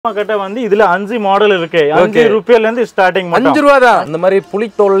கிட்ட வந்து இதுல 5 மாடல் இருக்கு. 5 ரூபாயில இருந்து ஸ்டார்டிங். 5 ரூபாய் தான். இந்த மாதிரி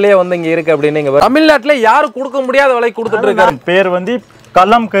புளித்தோல்லே வந்து இங்க இருக்கு அப்படினீங்க. தமிழ்நாட்டுல யாரும் கொடுக்க முடியாத விலை கொடுத்துட்டு இருக்காங்க. பேர் வந்து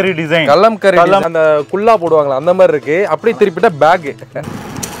கலம்கரி டிசைன். கலம்கரி அந்த குல்லா போடுவாங்களா அந்த மாதிரி இருக்கு. அப்படியே திருப்பிட்ட பேக்.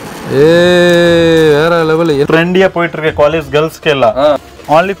 வேற லெவல் ட்ரெண்டியா போயிட்டு இருக்கு காலேஜ் கேர்ள்ஸ்க்கு எல்லாம்.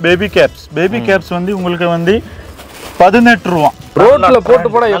 only baby caps. baby caps வந்து உங்களுக்கு வந்து 18 ரூபாய். ரோட்ல போட்டு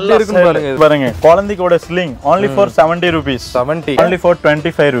போட எப்படி இருக்குன்னு பாருங்க. பாருங்க குழந்தையோட sling only for 70 rupees. 70 only for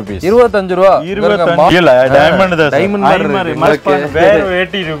 25 rupees. 25 ரூபாய். 25 இல்ல டைமண்ட் தான். டைமண்ட் மாதிரி வேற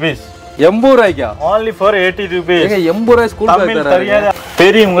 80 rupees. 80 ரூபாய்க்கா? only for 80 rupees. ஏங்க 80 ரூபாய் ஸ்கூல் பேக் தராங்க.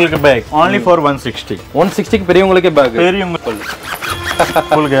 பெரியவங்களுக்கு பேக் only for 160. 160 க்கு பெரியவங்களுக்கே பேக். பெரியவங்களுக்கு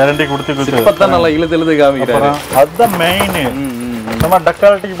ஃபுல் கேரண்டி கொடுத்து பத்தா நல்லா இழுது காமிக்கிறாரு. அதான் மெயின். நம்ம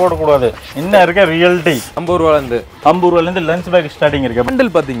டக்காலிட்டி போட கூடாது. என்ன இருக்க ரியாலிட்டி. 50 ரூபாயில இருந்து லஞ்ச் பேக் ஸ்டார்டிங் இருக்கு.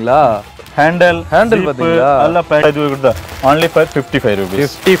 ஹேண்டில் பாத்தீங்களா? ஹேண்டில் பாத்தீங்களா? நல்ல பேக் இது கொடுத்தா only for 55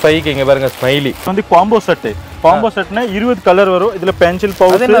 rupees. 55 க்கு இங்க பாருங்க ஸ்மைலி. வந்து காம்போ செட். காம்போ செட்னா 20 கலர் வரும். இதுல பென்சில்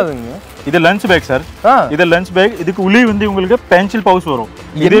பவுச். என்னதுங்க? இது லஞ்ச் பேக் சார். இது லஞ்ச் பேக். இதுக்கு உள்ளே வந்து உங்களுக்கு பென்சில் பவுச் வரும்.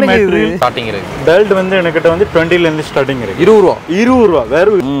 இதே மெட்டீரியல் ஸ்டார்டிங் இருக்கு. பெல்ட் வந்து எனக்கிட்ட வந்து 20 ல இருந்து ஸ்டார்டிங் இருக்கு. 20 ரூபாய். வேற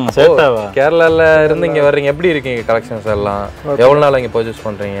செட்டாவா? கேரளால இருந்து இங்க வர்றீங்க. எப்படி இருக்கீங்க கலெக்ஷன்ஸ் எல்லாம்? எவ்வளவு நாள் இங்க பர்ச்சேஸ்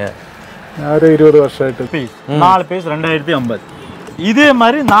பண்றீங்க? ஒரு 20 வருஷம் ஆயிட்டு. 4 பீஸ் 2050. இதே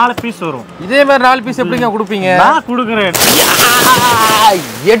மாதிரி 4 பீஸ் வரும். இதே மாதிரி 4 பீஸ் எப்படிங்க கொடுப்பீங்க? நான் கொடுக்குறேன்.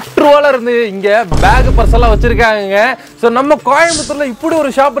 8 ரூபாயில இருந்து இங்க பேக் பர்ஸ் எல்லாம் வச்சிருக்காங்க. சோ நம்ம கோயம்புத்தூர்ல இப்படி ஒரு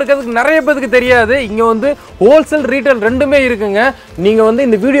ஷாப் இருக்கிறதுக்கு நிறைய பேருக்கு தெரியாது. இங்க வந்து ஹோல்சேல் ரீட்டைல் ரெண்டுமே இருக்குங்க. நீங்க வந்து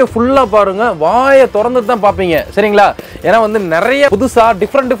இந்த வீடியோ ஃபுல்லா பாருங்க. வாயை திறந்துட்டு தான் பாப்பீங்க. சரிங்களா? ஏன்னா வந்து நிறைய புதுசா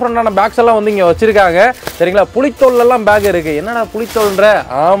டிஃப்ரெண்டான பேக்ஸ் எல்லாம் வந்து இங்க வச்சிருக்காங்க. சரிங்களா? புளித்தோல் எல்லாம் பேக் இருக்கு. என்னடா புளித்தோல்ன்ற?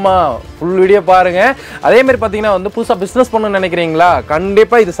 ஆமா, ஃபுல் வீடியோ பாருங்க. அதே மாதிரி பாத்தீங்கன்னா வந்து புதுசா பிசினஸ் பண்ணணும்னு நினைக்கிறீங்களா?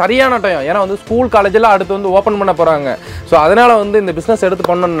 கண்டிப்பா இது சரியான டைம். ஏன்னா வந்து ஸ்கூல் காலேஜ் எல்லாம் அடுத்து வந்து ஓபன் பண்ண போறாங்க. சோ அதனால வந்து இந்த பிசினஸ் எடுத்து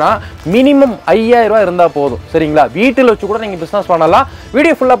பண்ணணும்னா மினிமம் 5000 ரூபாய் இருந்தா போதும். சரிங்களா? வீட்டில் வச்சு கூட நீங்க பிசினஸ் பண்ணலாம்.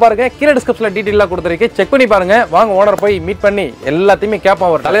 வீடியோ ஃபுல்லா பாருங்க. கீழே டிஸ்கிரிப்ஷன்ல டீடைலா கொடுத்திருக்கேன். செக் பண்ணி பாருங்க. வாங்க ஓனர் போய் மீட் பண்ணி எல்லாத்தையுமே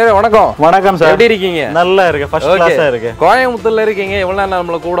கேட்போம். ஒரு தலைவரே வணக்கம். வணக்கம் சார். எப்படி இருக்கீங்க? நல்லா இருக்கு. ஃபர்ஸ்ட் கிளாஸா இருக்கு. கோயம்புத்தூர்ல இருக்கீங்க. எவ்வளவு நேரம்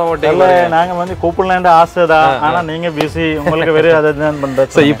நம்மள கூட மாட்டீங்க? நாங்க வந்து கூப்பிடலாம்னு ஆசைதான். ஆனா நீங்க பிஸி. உங்களுக்கு வேற அதான்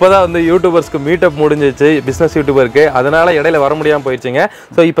பண்றது. சோ இப்போதான் வந்து யூடியூபர்ஸ்க்கு மீட் அப் முடிஞ்சிச்சு. பிசினஸ் யூடியூபருக்கு. அதனால இடையில வர முடியாம போயிடுச்சுங்க.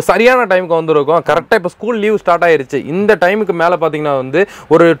 சோ இப்போ சரியான டைமுக்கு வந்திருக்கோம். கரெக்டா இப்போ ஸ்கூல் லீவ் ஸ்டார்ட் ஆயிருச்சு. இந்த டைமுக்கு மேல பாத்தீங்கன்னா வந்து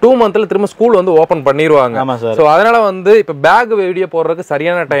ஒரு 2 மந்த்ல திரும்ப ஸ்கூல் வந்து ஓபன் பண்ணிடுவாங்க. சோ அதனால வந்து இப்போ பேக் வீடியோ போடுறதுக்கு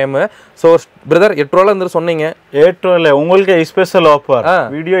சரியான டைம். சோ பிரதர் 8 ரூபாயில இருந்து சொன்னீங்க. 8 ரூபாயில உங்களுக்கு ஸ்பெஷல் ஆஃபர்.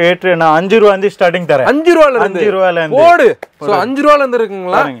 வீடியோ 8 ரூபாய். நான் 5 ரூபாய் இருந்து ஸ்டார்டிங் தரேன். 5 ரூபாயில இருந்து போடு. சோ 5 ரூபாயில இருந்து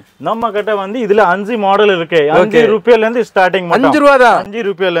இருக்குங்களா? நம்ம கிட்ட வந்து இதுல 5 மாடல் இருக்கு. 5 ரூபாயில இருந்து ஸ்டார்டிங். 5 ரூபாய் தான். 5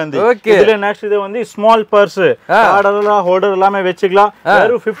 ரூபாயில இருந்து. இதுல நெக்ஸ்ட் இது வந்து ஸ்மால் பர்ஸ், கார்டெல்லாம் ஹோல்டர் எல்லாமே வெச்சுக்கலாம்.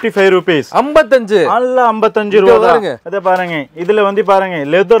 வெறும் 55 rupees. 55 அல்ல 55 ரூபாய் தான். இத பாருங்க. இதுல வந்து பாருங்க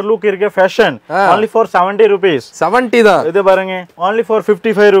லெதர் லுக் இருக்கு. Fashion only for 70 rupees. 70 தான். இது பாருங்க only for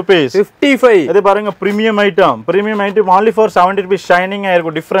 55 rupees. 55. இது பாருங்க premium item. Premium item only for 70 rupees. Shining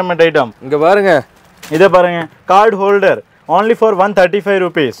ஆயிருக்கும். Different item. இங்க பாருங்க. இத பாருங்க card holder only for 135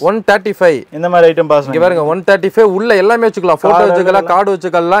 rupees. 135. இந்த மாதிரி ஐட்டம் பாருங்க. இங்க பாருங்க 135 உள்ள எல்லாமே வச்சுக்கலாம். போட்டோ வச்சுக்கலாம், கார்டு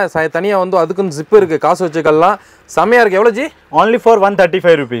வச்சுக்கலாம். தனியா வந்து அதுக்கு ஜிப் இருக்கு. காசு வச்சுக்கலாம். செமையா இருக்கு. எவ்வளவு ஜி? only for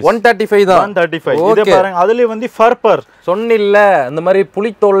 135 rupees. 135 தான். 135. இத பாருங்க. அதுல வந்து ஃபர்பர் சொன்னில்ல இந்த மாதிரி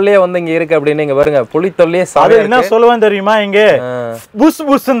புளித்தோல்லே வந்து இங்க இருக்கு அப்படினு. இங்க பாருங்க புளித்தோல்லே சாவே என்ன சொல்லுவான் தெரியுமா? இங்க புஸ்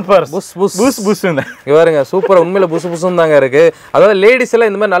புஸ்ன் பர்ஸ். புஸ் புஸ்ன். இங்க பாருங்க சூப்பரா உண்மையில புஸ் புஸ்ன் தாங்க இருக்கு. அதாவது லேடிஸ்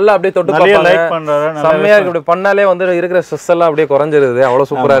எல்லாம் இந்த மாதிரி நல்லா அப்படியே தொட்டு பாப்பாங்க. லைக் பண்றாங்க. செமையா இருக்கு. இப்படி பண்ணாலே வந்து இருக்கிற ஸ்ட்ரெஸ் எல்லாம் அப்படியே குறைஞ்சிருது.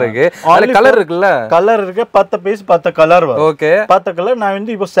 அவ்வளவு சூப்பரா இருக்கு. அதுல கலர் இருக்குல்ல? கலர் இருக்கு. 10 பீஸ் 10 கலர் வரும். ஓகே. 10 கலர் நான்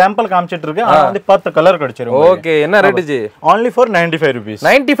வந்து இப்போ சாம்பிள் காமிச்சிட்டு இருக்கேன். ஆனா வந்து 10 கலர் கிடைச்சிரும். ஓகே. என்ன rate G? only for 95 rupees.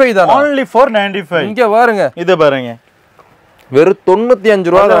 95 தான். only for 95. இங்க பாருங்க. இத பாருங்க. வெறும்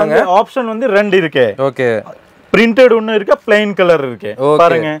 95 ரூபாய் தாங்க. ஆப்ஷன் வந்து 2 இருக்கு. ஓகே. பிரிண்டட் ஒன்னு இருக்கு. ப்ளைன் கலர் இருக்கு.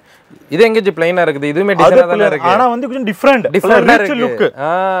 பாருங்க. இது எங்க ஜி ப்ளைனா இருக்குது? இதுமே டிசைனா தான் இருக்கு. ஆனா வந்து கொஞ்சம் different rich look.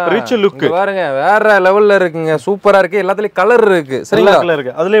 Rich look பாருங்க. வேற லெவல்ல இருக்குங்க. சூப்பரா இருக்கு. எல்லாத்துலயும் கலர் இருக்கு. சரிங்களா? கலர்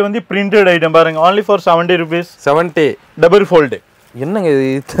இருக்கு. அதுல வந்து பிரிண்டட் ஐட்டம் பாருங்க. only for 70 rupees. 70 double fold. என்னங்க இது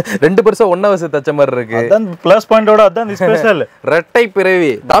 2 பெருசா ஒண்ணா வச்சு தச்ச மாதிரி இருக்கு. அதான் ப்ளஸ் பாயிண்டோட அதான் ஸ்பெஷல். ரெட்டை பிறவி.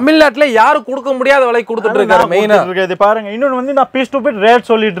 தமிழ்நாட்டுல யாரும் கொடுக்க முடியாத விலை கொடுத்துட்டு இருக்காரு மெயினா. இது பாருங்க. இன்னொன்னு வந்து நான் பீஸ் டு பீஸ் ரேட்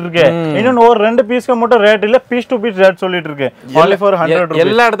சொல்லிட்டு இருக்கேன். இன்னொன்னு ஒரு 2 பீஸ்க்கு மட்டும் ரேட் இல்ல. பீஸ் டு பீஸ் ரேட் சொல்லிட்டு இருக்கேன். only for 100 rupees.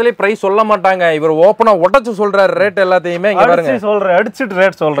 எல்லா இடத்துலயும் பிரைஸ் சொல்ல மாட்டாங்க. இவர் ஓபனா உடைச்சு சொல்றாரு ரேட் எல்லாத்தையுமே. இங்க பாருங்க. சொல்றேன். அடிச்சிட்டு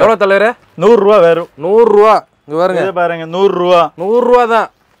ரேட் சொல்றேன். எவ்வளவு தலைவரே? 100 ரூபாய் வெறும். 100 ரூபாய். இங்க பாருங்க. இது பாருங்க 100 ரூபாய். 100 ரூபாய் தான்.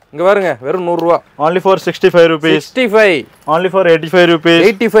 இங்க பாருங்க வெறும் 100 ரூபாய். only for 65 rupees. 65. only for 85 rupees.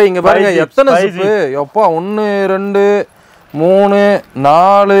 85. இங்க பாருங்க எத்தனை ஜிப். யப்பா 1 2 3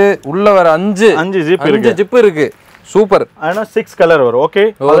 4 உள்ள வேற 5 ஜிப் இருக்கு. 5 ஜிப் இருக்கு. சூப்பர். ஆனா 6 கலர் வரும். ஓகே,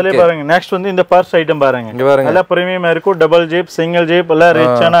 அதுல பாருங்க. நெக்ஸ்ட் வந்து இந்த பர்ஸ் ஐட்டம் பாருங்க. நல்லா பிரீமியம் இருக்கும். டபுள் ஜிப், சிங்கிள் ஜிப் எல்லாம்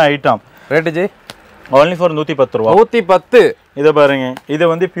ரிச்சான item. Rate G only for 110 ரூபாய். 110. இத பாருங்க. இது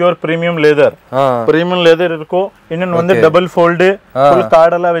வந்து pure premium leather. Premium leather இருக்கும். இன்னொன்னு வந்து டபுள் ஃபோல்ட், ஃபுல்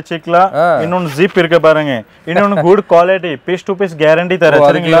கார்ட் எல்லாம் வெச்சிக்கலாம். இன்னொன்னு ஜிப் இருக்கு பாருங்க. இன்னொன்னு good quality, piece to piece guarantee தரேன்.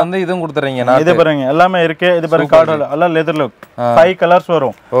 சரிங்களா? வந்து இதுவும் கொடுத்துறீங்க. இது பாருங்க எல்லாமே இருக்கு. இது பாருங்க கார்ட் எல்லாம் லெதர் லுக். 5 கலர்ஸ்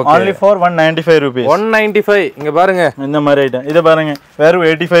வரும். only for 195 rupees. 195. இங்க பாருங்க இந்த மாதிரி ஐட்டம். இது பாருங்க வெறும்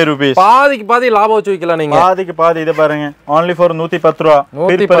 85 rupees. பாதிக்கு பாதி லாபம் வச்சு விக்கலாம் நீங்க. பாதிக்கு பாதி. இது பாருங்க only for 110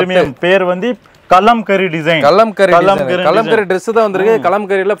 ரூபாய். பிரீமியம் பேர் வந்து கலம்கரி டிசைன். கலம்கரி Dress தான் வந்திருக்கு.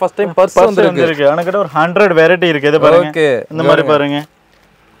 கலம்கரியில ஃபர்ஸ்ட் டைம் பர்ஸ் வந்திருக்கு. எனக்கு ஒரு 100 வெரைட்டி இருக்கு. இது பாருங்க இந்த மாதிரி பாருங்க.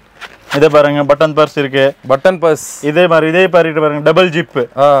 இத பாருங்க பட்டன் பர்ஸ் இருக்கு. பட்டன் பர்ஸ் இதே பாருங்க டபுள் ஜிப்.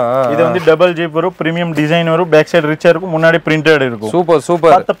 இது வந்து டபுள் ஜிப் வரும். பிரீமியம் டிசைன் வரும். பேக் சைடு ரிச்சா இருக்கும். முன்னாடி பிரிண்டட் இருக்கும். Super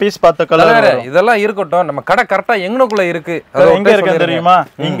super. 10 piece 10 colour. இதெல்லாம் இருக்கட்டும். நம்ம கடை கரெக்ட்டா எங்கனக்குள்ள இருக்கு? எங்க இருக்கு தெரியுமா?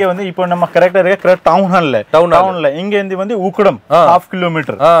 இங்க வந்து இப்போ நம்ம கரெக்ட்டா இருக்க டவுன் ஹால்ல. இங்க இருந்து வந்து உக்கடம் 1/2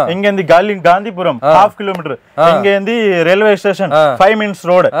 கிலோமீட்டர். இங்க இருந்து காந்திபுரம் 1/2 கிலோமீட்டர். இங்க இருந்து ரயில்வே ஸ்டேஷன் 5 minutes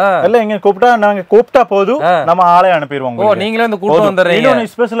ரோட். எல்லாம் இங்க கூப்பிட்டா போதும் நம்ம ஆளே அனுப்பிடுவாங்க. ஓ நீங்களே வந்து கூட்டி வந்தறீங்க.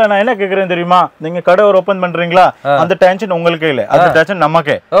 இன்னொரு ஸ்பெஷலா நான் என்ன கேக்குறேன் தெரியுமா? நீங்க கடை ஓபன் பண்றீங்களா? அந்த டென்ஷன் உங்களுக்கு இல்ல. அந்த டென்ஷன்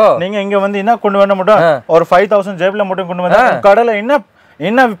நமக்கே. நீங்க இங்க வந்து என்ன கொண்டு வர மட்டும் ஒரு 5000 ஜேப்ல மட்டும் கொண்டு வந்தா கடையில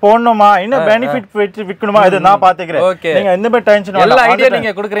என்ன போடணுமா, என்ன பெனிஃபிட் விக்கணுமா, இது நான் பாத்துக்கிறேன். நீங்க எந்த மாதிரி டென்ஷன் எல்லா ஐடியா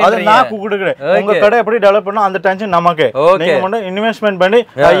நீங்க கொடுக்குறீங்க. அது நான் கொடுக்குறேன். உங்க கடை எப்படி டெவலப் பண்ணனும் அந்த டென்ஷன் நமக்கே. நீங்க மட்டும் இன்வெஸ்ட்மென்ட் பண்ணி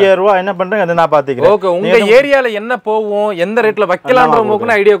 5000 ரூபாய் என்ன பண்றீங்க அதை நான் பாத்துக்கிறேன். ஓகே, உங்க ஏரியால என்ன போவும், எந்த ரேட்ல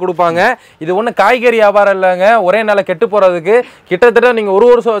வைக்கலாம்ன்றதுக்கு ஐடியா கொடுப்பாங்க. இது ஒண்ணு காய்கறி வியாபாரம் இல்லங்க. ஒரே நாள்ல கெட்டு போறதுக்கு கிட்டத்தட்ட நீங்க ஒரு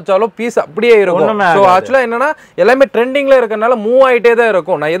வருஷம் வச்சாலும் பீஸ் அப்படியே இருக்கும். சோ ஆக்சுவலா என்னன்னா எல்லாமே ட்ரெண்டிங்ல இருக்கறனால மூவ் ஆயிட்டே தான்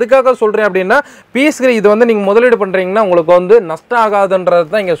இருக்கும். நான் எதுக்காக சொல்றேன் அப்படின்னா பீஸ்க்கு இது வந்து நீங்க முதலீடு பண்றீங்கன்னா உங்களுக்கு வந்து நஷ்டம் ஆகாதுன்ற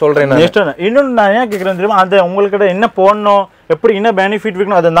இங்க சொல்றேன். இன்னொன்னு நான் ஏன் கேக்குறேன் தெரியுமா? அது உங்களுக்கு என்ன போடணும், எப்படி என்ன பெனிஃபிட்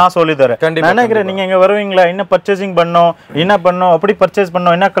விக்கணும் அதை நான் சொல்லி தரேன். நினைக்கிறேன் நீங்க இங்க வருவீங்களா, என்ன பர்ச்சேசிங் பண்ணணும், என்ன பண்ணணும், அப்படி பர்ச்சேஸ்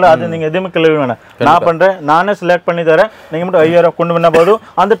பண்ணணும், என்ன கலர், அது நீங்க எதுவுமே கேள்வி வேணாம். நான் பண்றேன், நானே செலக்ட் பண்ணி தரேன். நீங்க மட்டும் 5000 கொண்டு வந்தா போதும்.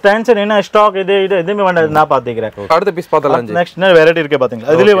 அந்த டென்ஷன் என்ன ஸ்டாக் இது எதுவுமே வேண்டாம், நான் பாத்துக்கிறேன். அடுத்த பீஸ் பார்த்தலாம். நெக்ஸ்ட் என்ன வெரைட்டி இருக்கு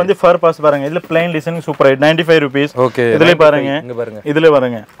பாத்தீங்களா? இதுல வந்து ஃபர் பாஸ் பாருங்க. இதுல பிளைன் டிசைன் சூப்பர் 95 rupees. இதுல பாருங்க, இதுல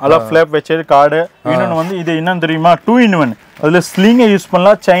பாருங்க அலா ஃபிளாப் வெச்சது கார்டு. இன்னொன்னு வந்து இது என்ன தெரியுமா? 2 in 1. அதுல ஸ்லிங் யூஸ்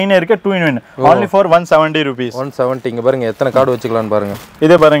பண்ணலாம். செயின் இருக்கு 2 in 1. only for 170 rupees. 170. இங்க பாருங்க எத்தனை கார்டு வச்சுக்கலாம் பாருங்க.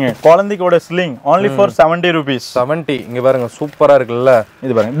 இதே பாருங்க குழந்தையோட ஸ்லிங் only for 70 rupees. 70. இங்க பாருங்க சூப்பரா இருக்குல்ல.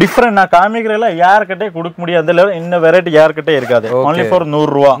 இது பாருங்க டிஃபரண்ட். நான் காமிக்கிறேன்ல, யார்கிட்டே கொடுக்க முடியாது. அதுல இன்ன வெரைட்டி யார்கிட்டே இருக்காது. only for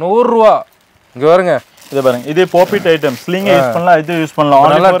 100 ரூபாய். 100 ரூபாய். இங்க பாருங்க இது பாருங்க. இது பாப்பிட் ஐட்டம். ஸ்லிங் யூஸ் பண்ணலாம், இது யூஸ் பண்ணலாம்.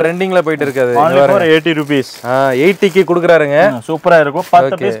 நல்லா ட்ரெண்டிங்ல போயிட்டு இருக்குது. only for 80 rupees. 80 க்கு குடுக்குறாருங்க. சூப்பரா இருக்கும்.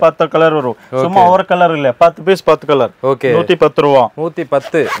 10 பீஸ் 10 கலர் வரும். சும்மா ஒரு கலர் இல்ல, 10 பீஸ் 10 கலர். 110 ரூபாய்.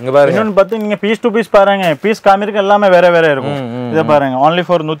 110. இங்க பாருங்க இன்னொன்னு பார்த்து நீங்க பீஸ் டு பீஸ் பாருங்க. பீஸ் காமிருக்கு எல்லாமே வேற வேற இருக்கும். இத பாருங்க only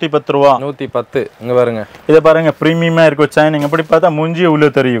for 110 ரூபாய். 110. இங்க பாருங்க. இத பாருங்க பிரீமியமா இருக்கும். சைனிங் அப்படி பார்த்தா மூஞ்சி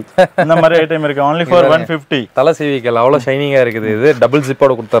உள்ள தெரியும். இந்த மாதிரி ஐட்டம் இருக்கு. only for 150. தலை சீவிக்கல அவ்வளவு ஷைனிங்கா இருக்குது. இது டபுள்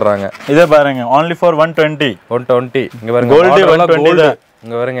ஜிப்போட கொடுத்துறாங்க. இத பாருங்க only for 120. 120. இங்க பாருங்க கோல்ட் 120.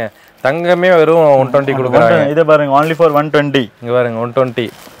 இங்க பாருங்க தங்கமே வெறும் 120 கொடுக்குறாங்க. இத பாருங்க only for 120. இங்க பாருங்க 120.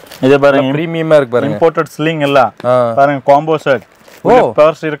 இத பாருங்க பிரீமியமா இருக்கு பாருங்க. இம்போர்ட்டட் ஸ்லிங் எல்லாம் பாருங்க காம்போ செட்.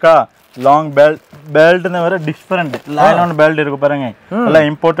 பர்ஸ் இருக்கா, லாங் பெல்ட்னு வேற டிஃபரண்ட் லைன் பெல்ட் இருக்கு பாருங்க. எல்லாம்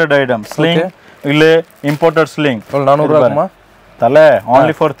இம்போர்ட்டட் ஐட்டம். ஸ்லிங் இல்ல இம்போர்ட்டட் ஸ்லிங் 400 ரூபாய்மா தல.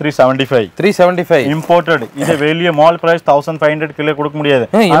 only for 375. 375 imported. இது வெளிய மால் பிரைஸ் 1500 கிலோ கொடுக்க முடியாது.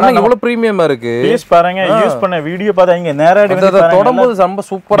 ஆனா இவ்வளவு பிரீமியமா இருக்கு. பீஸ் பாருங்க, யூஸ் பண்ண வீடியோ பார்த்தா இங்க நேரடி வந்து தொடம்போது ரொம்ப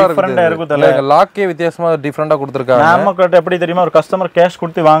சூப்பரா இருக்கு. டிஃபரண்டா இருக்கு தல. லாக்கே வித்தியாசமா டிஃபரண்டா கொடுத்திருக்காங்க. நாம கிட்ட எப்படி தெரியுமா, ஒரு கஸ்டமர் கேஷ்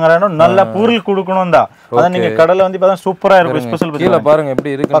கொடுத்து வாங்குறானோ நல்ல பொருள் கொடுக்கணும் தான். அத நீங்க கடையில வந்து பார்த்தா சூப்பரா இருக்கு. ஸ்பெஷல் கீழ பாருங்க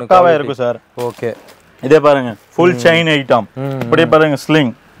எப்படி இருக்கு. பக்காவா இருக்கு சார். ஓகே, இதே பாருங்க ஃபுல் செயின் ஐட்டம். இப்படி பாருங்க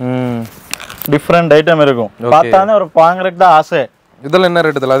ஸ்லிங் டிஃபரண்ட் ஐட்டம் இருக்கும். பார்த்தானே ஒரு வாங்குறதுக்கு தான் ஆசை. இதெல்லாம் என்ன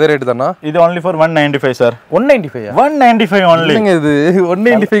ரேட்? இதெல்லாம் அதே ரேட் தானா? இது only for 195 சார். 195. 195 only. என்னங்க இது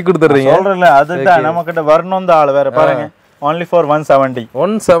 195 கொடுத்துறீங்க? சொல்றல அதுதான் நம்ம கிட்ட வரணும் தான் ஆளு வேற பாருங்க. only for 170.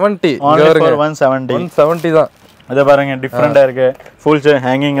 170. only for 170. 170 தான். இத பாருங்க டிஃபரண்டா இருக்கு. ஃபுல்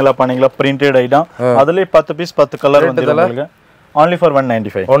ஹேங்கிங் எல்லாம் பண்ணிக்கலாம். Printed item. அதுல 10 பீஸ் 10 கலர் வந்துருக்கு உங்களுக்கு. only for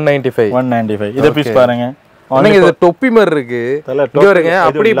 195. 195. இத பீஸ் பாருங்க. நீங்க இது தொப்பி மாதிரி இருக்கு. இங்க பாருங்க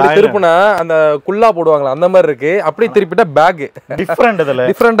அப்படி இப்படி திருப்புனா அந்த குல்லா போடுவாங்களா அந்த மாதிரி இருக்கு. அப்படி திருப்பிட்டா பேக் டிஃபரண்ட். இதுல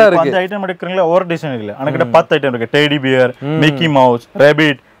டிஃபரண்டா இருக்கு. அந்த ஐட்டம் எடுக்கறீங்களா ஒரு டிசைன் இல்ல. அனக்கிட்ட 10 ஐட்டம் இருக்கு. Teddy bear, Mickey mouse,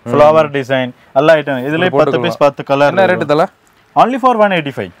 rapid, flower design எல்லா ஐட்டம். இதுல 10 பீஸ் 10 கலர். என்ன ரேட் இதெல்லாம்? only for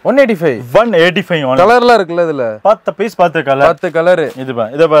 185. 185 only. கலர்லாம் இருக்குல இதுல. 10 பீஸ் 10 கலர். 10 கலர்.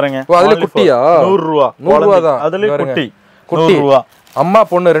 இத பாருங்க. அதுல குட்டியா? 100 ரூபாய். 100 ரூபாய் தான். அதுல குட்டி 100 ரூபாய். அம்மா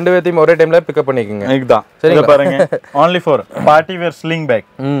பொண்ணு ரெண்டு பேத்தையும் ஒரே டைம்ல பிக்கப் பண்ணிக்கோங்க. இதுதான் இத பாருங்க only for party wear sling bag.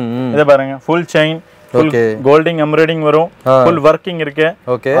 இத பாருங்க full chain full golding embroidering வரும், full working இருக்கு.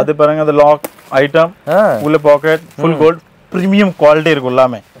 அது பாருங்க அது lock item, full pocket, full gold, premium quality இருக்கு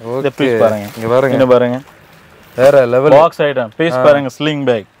எல்லாமே. இத பீஸ் பாருங்க, இங்க பாருங்க வேற லெவல் பாக்ஸ் ஐட்டம் பீஸ் பாருங்க ஸ்லிங்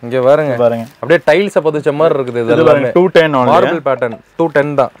பேக். இங்க பாருங்க அப்படியே டைல்ஸ் பதிச்ச மாதிரி இருக்குது. இது பாருங்க 210 only மார்பிள் பேட்டர்ன்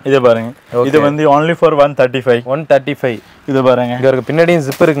 210 தான். இது பாருங்க இது வந்து only for 135. இது பாருங்க இங்க இருக்கு, பின்னாடியும்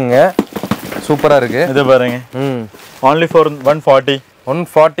ஜிப் இருக்குங்க, சூப்பரா இருக்கு. இது பாருங்க only for 140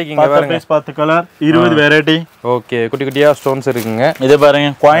 140 இங்க பாருங்க பீஸ் 10 கலர் 20 வெரைட்டி. ஓகே, குட்டி குட்டியா ஸ்டோன்ஸ் இருக்குங்க. இது பாருங்க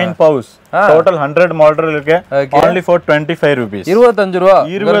காயின் பவுஸ் டோட்டல் 100 மாடல் இருக்கு, only for 25 rupees. 25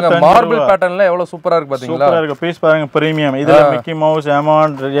 ரூபாய். மார்பிள் பேட்டர்ன்ல எவ்வளவு சூப்பரா இருக்கு பாத்தீங்களா? சூப்பரா இருக்கு பீஸ் பாருங்க, பிரீமியம். இதுல Mickey mouse,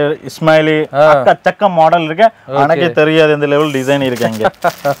 amount, smiley அக்கச்சக்க model இருக்கு. எனக்கே தெரியாது இந்த லெவல் டிசைன் இருக்காங்க.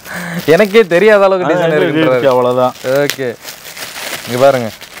 எனக்கே தெரியாத அளவுக்கு டிசைன் இருக்கு, அவ்வளவுதான். ஓகே, இங்க பாருங்க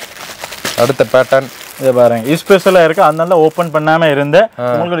அடுத்த பேட்டர்ன். இது பாருங்க ஸ்பெஷலா இருக்கு, அதனால ஓபன் பண்ணாம இருந்தேன்.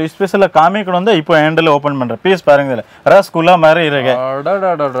 உங்களுக்கு ஸ்பெஷலா காமிக்கணும் வந்து இப்போ ஹேண்டில் ஓபன் பண்றேன். பீஸ் பாருங்க இதுல ரஸ்குல்லா மாதிரி இருக்கு.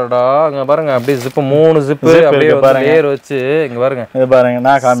 அடடடடடா இங்க பாருங்க அப்படியே ஜிப் 3 ஜிப் அப்படியே லேயர் வச்சு இங்க பாருங்க. இது பாருங்க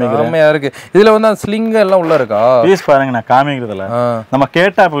நான் காமிக்கிறேன், செமையா இருக்கு. இதுல வந்து அந்த ஸ்லிங் எல்லாம் உள்ள இருக்கா? பீஸ் பாருங்க நான் காமிக்கிறதுல நம்ம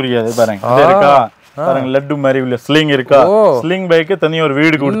கேட்டா புரியாது. பாருங்க இது இருக்கா, பாருங்க லட்டு மாதிரி உள்ள ஸ்லிங் இருக்கா. ஸ்லிங் பைக்கு தனியா ஒரு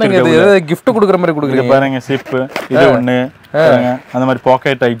வீடு கொடுத்துருக்காங்க. இது கிஃப்ட் கொடுக்குற மாதிரி கொடுக்குறீங்க பாருங்க. சிப் இது ஒண்ணு அந்த மாதிரி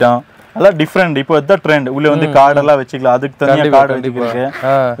பாக்கெட் ஐட்டம் எல்லாம் டிஃபரெண்ட். இப்போ இதான் ட்ரெண்ட். உள்ள வந்து கார்டு எல்லாம் வச்சுக்கலாம், அதுக்கு தனியா கார்டு வச்சுக்கிருக்கு.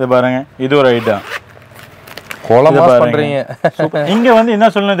 இது பாருங்க இது ஒரு ஐட்டம். கோலமா பண்றீங்க. இங்க வந்து என்ன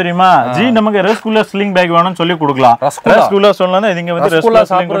சொல்லணும் தெரியுமா ஜி, நமக்கு ரஸ்குல்லா ஸ்லிங் பேக் வேணும்னு சொல்லி கொடுக்கலாம். ரஸ்குல்லா சொல்லலாம், இங்க வந்து ரஸ்குல்லா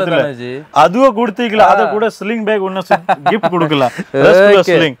ஸ்லிங் கொடுக்கல, அதுவோ கொடுத்தீங்களா. அத கூட ஸ்லிங் பேக் ஒன்னு கிஃப்ட் கொடுக்கலாம், ரஸ்குல்லா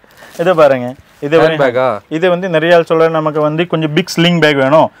ஸ்லிங். இத பாருங்க இது வந்து நிறைய சொல்ற நமக்கு வந்து கொஞ்சம் பிக் ஸ்லிங் பேக்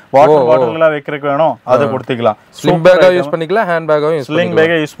வேணும், வாட்டர் பாட்டில் எல்லாம் வைக்கிறதுக்கு வேணும், அதை கொடுத்துக்கலாம். ஸ்லிங் பேக்கா யூஸ் பண்ணிக்கலாம், ஹேண்ட் பேக்கா யூஸ் ஸ்லிங்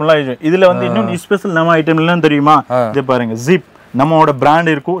பேக்கா யூஸ் பண்ணலாம். இதுல வந்து இன்னும் ஸ்பெஷல் நம்ம ஐட்டம் எல்லாம் தெரியுமா? இது பாருங்க ஜிப் நம்மளோட பிராண்ட்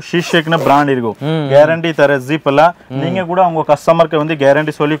இருக்கும், ஷீஷேக்னு பிராண்ட் இருக்கும். கேரண்டி தர ஜிப் எல்லாம் நீங்க கூட உங்க கஸ்டமருக்கு வந்து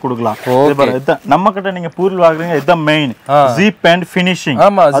கேரண்டி சொல்லி கொடுக்கலாம். நம்ம கிட்ட நீங்க பொருள் வாங்குறீங்க, இதுதான் மெயின் ஜிப் அண்ட் ஃபினிஷிங்.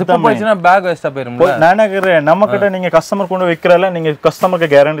 ஆமா, ஜிப் போயிடுச்சுனா பேக் வேஸ்டா போயிடும்ல. நான் நினைக்கிறேன் நம்ம கிட்ட நீங்க கஸ்டமர் கொண்டு வைக்கிறல, நீங்க கஸ்டமருக்கு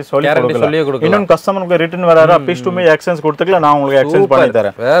கேரண்டி சொல்லி கொடுக்கலாம். இன்னும் கஸ்டமருக்கு ரிட்டர்ன் வராரா, பீஸ் டு மீ எக்ஸ்சேஞ்ச் கொடுத்துக்கலாம், நான் உங்களுக்கு எக்ஸ்சேஞ்ச் பண்ணி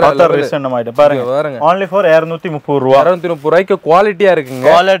தரேன். அத ரீசன் நம்ம ஐட்டம் பாருங்க only for 230 ரூபாய். 230 ரூபாய்க்கு குவாலிட்டியா இருக்குங்க,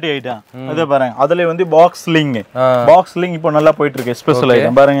 குவாலிட்டி ஐட்டம். அது பாருங்க அதுல வந்து பாக்ஸ் ஸ்லிங் இப்போ நல்லா போயிட்டு இருக்கு. ஸ்பெஷல்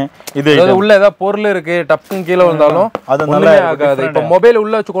ஐட்டம் பாருங்க. இது உள்ள ஏதாவது பொருள் இருக்கு, டப்புன்னு கீழ விழுந்தாலும் அது நல்லா ஆகாது. இப்ப மொபைல்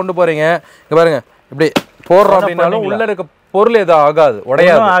உள்ள வச்சு கொண்டு போறீங்க, இங்க பாருங்க இப்படி போறோம் அப்படினாலும் உள்ள இருக்க பொருள் ஏதோ ஆகாது,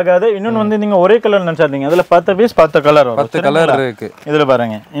 உடையாது. இன்னொன்னு வந்து நீங்க ஒரே கலர் நினைச்சாதீங்க, அதுல 10 பீஸ் 10 கலர் வரும். 10 கலர் இருக்கு இதுல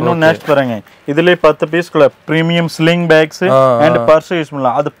பாருங்க. இன்னும் நெக்ஸ்ட் பாருங்க, இதுல 10 piece colour premium sling packs and purse use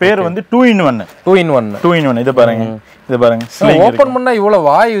பண்ணலாம். அது பேர் வந்து 2 in 1. இது பாருங்க இது பாருங்க ஸ்லிங் ஓபன் பண்ணா இவ்வளவு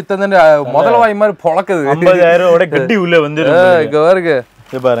வாய் வித்ததுன்னு முதல் வாய் மாதிரி பொளக்குது. 50,000 ஓட கட்டி உள்ள வந்துரும். இங்க பாருங்க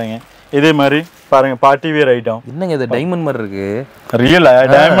இது பாருங்க இதே மாதிரி பாருங்க பார்ட்டி வேர் ஐட்டம். என்னங்க இது டைமண்ட் மாதிரி இருக்கு? ரியல்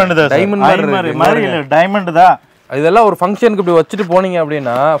டைமண்ட் தான், டைமண்ட் மாதிரி இல்ல, டைமண்ட் தான். இதெல்லாம் ஒரு ஃபங்க்ஷனுக்கு இப்படி வச்சுட்டு போனீங்க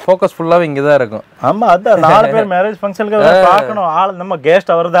அப்படின்னா ஃபோக்கஸ் ஃபுல்லாவே இங்க தான் இருக்கும். ஆமா, அதான் 4 பேர் மேரேஜ் ஃபங்க்ஷனுக்கு பார்க்கணும், ஆள் நம்ம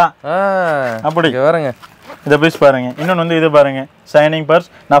கெஸ்ட் அவர்தான். அப்படி பாருங்க இத பீஸ் பாருங்க. இன்னொன்னு வந்து இது பாருங்க ஷைனிங் பர்ஸ்.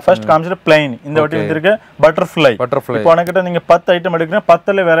 நான் ஃபர்ஸ்ட் காமிச்சது பிளைன், இந்த வாட்டி வந்திருக்கு பட்டர்ஃப்ளை. இப்போ உனக்கிட்ட நீங்க 10 ஐட்டம் எடுக்கறீங்க,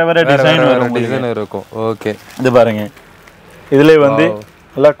 10ல வேற டிசைன் இருக்கும். ஓகே, இது பாருங்க இதுல வந்து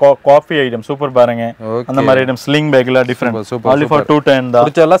எல்லாம் காஃபி ஐட்டம் சூப்பர் பாருங்க. அந்த மாதிரி ஐட்டம் ஸ்லிங் பேக்ல டிஃபரண்ட் only for 210 தான்.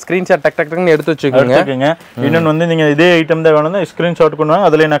 புடிச்சலாம் ஸ்கிரீன்ஷாட் டக் டக் டக்னு எடுத்து வச்சுக்கோங்க. இன்னொன்னு வந்து நீங்க இதே ஐட்டம் தான் வேணும்னா ஸ்கிரீன்ஷாட் கொண்டு வாங்க,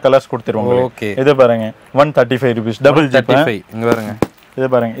 அதுல நான் கலர்ஸ் கொடுத்துருவோம். ஓகே, இது பாருங்க 135 rupees டபுள் ஜிப். இங்க பாருங்க இது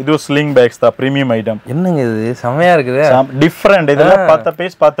பாருங்க, இது ஸ்லிங் பேக்ஸ் தான், பிரீமியம் ஐட்டம். என்னங்க இது செமையா இருக்குது, டிஃபரண்ட். இதெல்லாம் 10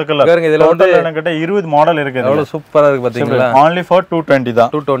 பீஸ் 10 கலர். இதுல வந்து எனக்கிட்ட 20 மாடல் இருக்கு. அவ்வளவு சூப்பரா இருக்கு பாத்தீங்களா? only for 220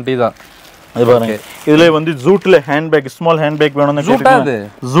 தான். 220 தான். இது பாருங்க இதுல வந்து ஜூட்ல hand bag, small hand bag வேணும்னு கேட்டீங்க.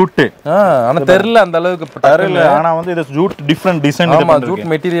 ஜூட் ஆனா தெரியல அந்த அளவுக்கு தெரியல, ஆனா வந்து இது ஜூட் டிஃபரண்ட் டிசைன். ஆமா, ஜூட்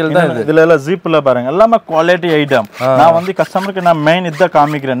மெட்டீரியல் தான் இது. இதுல எல்லாம் ஜிப்ல பாருங்க எல்லாமே குவாலிட்டி ஐட்டம். நான் வந்து கஸ்டமருக்கு நான் மெயின் இத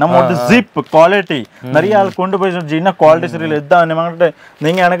காமிக்கிறேன். நம்ம வந்து ஜிப் குவாலிட்டி நிறைய ஆள் கொண்டு போய் ஜீனா குவாலிட்டி சரியில்லை இதான் நம்மகிட்ட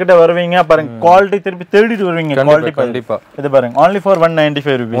நீங்க எனக்கிட்ட வருவீங்க பாருங்க, குவாலிட்டி திருப்பி தேடிட்டு வருவீங்க. குவாலிட்டி கண்டிப்பா. இது பாருங்க only for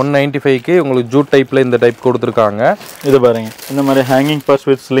 195 rupees. 195 க்கு உங்களுக்கு ஜூட் டைப்ல இந்த டைப் கொடுத்திருக்காங்க. இது பாருங்க இந்த மாதிரி ஹேங்கிங் பர்ஸ்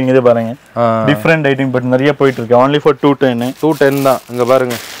வித் ஸ்லிங். இது பாருங்க டிஃபரெண்ட் ஐட்டம் பட் நிறைய போயிட்டு இருக்கு. only for 210 தான். இங்க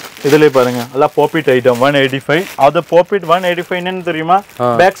பாருங்க இதுல பாருங்க எல்லாம் பாக்கெட் ஐட்டம் 185. அது பாக்கெட் 185 என்னன்னு தெரியுமா?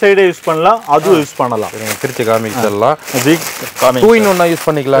 பேக் சைடு யூஸ் பண்ணலாம், அது யூஸ் பண்ணலாம். திருச்சி காமிக்கலாம். அது 2 in 1 யூஸ்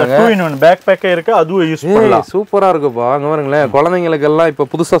பண்ணிக்கலாங்க. 2 in 1 பேக் பேக்கே இருக்கு, அதுவும் யூஸ் பண்ணலாம். சூப்பரா இருக்குப்பா. அங்க பாருங்களேன், குழந்தைங்களுக்கு எல்லாம் இப்ப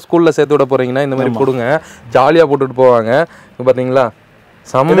புதுசா ஸ்கூல்ல சேர்த்து விட போறீங்கன்னா இந்த மாதிரி கொடுங்க, ஜாலியா போட்டுட்டு போவாங்க. பாத்தீங்களா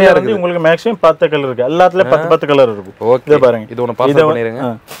செம்மையா இருக்கு. உங்களுக்கு மேக்ஸிமம் 10 கலர் இருக்கு, எல்லாத்துலயும் 10 கலர் இருக்கும். ஓகே பாருங்க, இது ஒன்னு பார்சல்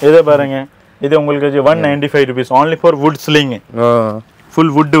பண்ணிருங்க. இத பாருங்க, இது உங்களுக்கு 195 rupees only for wood sling.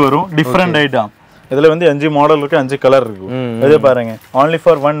 Full wood வரும், டிஃபரண்ட் ஐட்டம். இதுல வந்து 5 மாடல் இருக்கு, 5 கலர் இருக்கு. இது பாருங்க only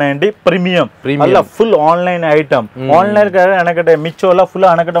for 190 பிரீமியம். அல்ல ஃபுல் ஆன்லைன் ஐட்டம். ஆன்லைன்காக எனக்கிட்ட மிச்சோல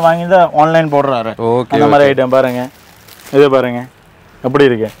ஃபுல்லா எனக்கிட்ட வாங்கி தான் ஆன்லைன் போடுறாரு. அந்த மாதிரி ஐட்டம் பாருங்க. இது பாருங்க எப்படி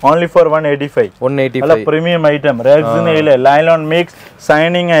இருக்கு, only for 185. அல்ல பிரீமியம் ஐட்டம், ரெக்ஸின் இல்ல, லைலான் மிக்ஸ்,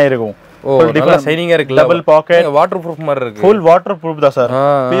 ஷைனிங் ஆயிருக்கும். ஃபுல் டிஃபரண்ட் ஷைனிங்கா இருக்கு, டபுள் பாக்கெட், வாட்டர் ப்ரூஃப் மாதிரி இருக்கு. ஃபுல் வாட்டர் ப்ரூஃப் தான் சார்.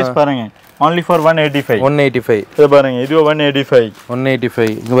 பீஸ் பாருங்க only for 185. இது பாருங்க, இது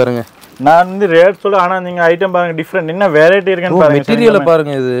 185. இங்க பாருங்க, நான் வந்து ரேட் சொல்ல, ஆனா நீங்க ஐட்டம் பாருங்க டிஃபரண்ட் என்ன வெரைட்டி இருக்குன்னு பாருங்க. மெட்டீரியல்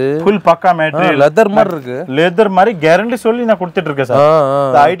பாருங்க, இது ஃபுல் பக்கா மெட்டீரியல், லெதர் மாதிரி இருக்கு. லெதர் மாதிரி கேரண்டி சொல்லி நான் கொடுத்துட்டு இருக்கேன் சார்.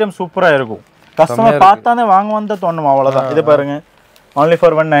 இந்த ஐட்டம் சூப்பரா இருக்கும், கஸ்டமர் பார்த்தானே வாங்க வந்தா தோணும், அவ்வளவுதான். இது பாருங்க only for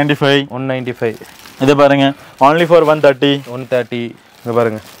 195. இது பாருங்க only for 130. இங்க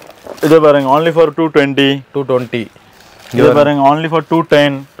பாருங்க, இது பாருங்க only for 220. இது பாருங்க only for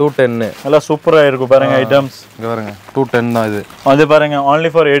 210. எல்லாம் சூப்பரா இருக்கும் பாருங்க ஐட்டம்ஸ். இங்க பாருங்க 210 தான் இது. அது பாருங்க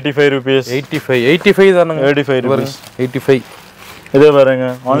only for 85 rupees. 85 தானங்க, 85 rupees. 85. இது பாருங்க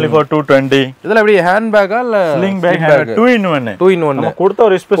only for 220. இதெல்லாம் எப்படி ஹேண்ட் பேக்கா இல்ல ஸ்லிங் பேக்? 2 in 1. நம்ம கொடுத்த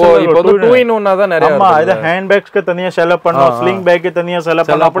ஒரு ஸ்பெஷல் இப்போ 2 in 1 தான் நிறைய. ஆமா, இது ஹேண்ட் பேக்ஸ்க்கு தனியா செலக்ட் பண்ணோம், ஸ்லிங் பேக்க்கு தனியா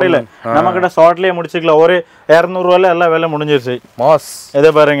செலக்ட் பண்ணோம், அப்படி இல்ல நம்ம கிட்ட ஷார்ட்லயே முடிச்சிக்கலாம். ஒரு 200 ரூபாயில எல்லா வேலை முடிஞ்சிருச்சு. மாஸ்.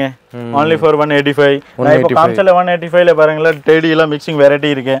 இது பாருங்க only for 185. நான் இப்போ காமிச்சல 185 ல பாருங்க டேடி எல்லாம் மிக்சிங்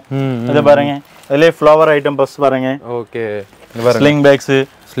வெரைட்டி இருக்கு. இது பாருங்க, இதுல ஃப்ளவர் ஐட்டம் பஸ் பாருங்க. ஓகே, இங்க பாருங்க ஸ்லிங் பேக்ஸ்,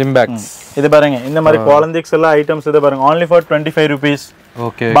 ஸ்லிம் பேக்ஸ். இது பாருங்க இந்த மாதிரி குழந்தைக்கு எல்லாம் ஐட்டம்ஸ். இது பாருங்க only for 25 rupees.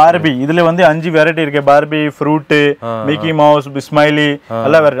 Okay, Barbie இதுல வந்து 5 வெரைட்டி இருக்கு. Barbie, fruit, Mickey mouse, smiley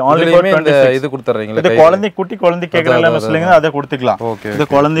எல்லாம் வெரைட்டி only for 26. இது கொடுத்துறீங்களா? இது குழந்தை குட்டி குழந்தை கேக்குறல ஸ்லிங் அதை கொடுத்துக்கலாம். இது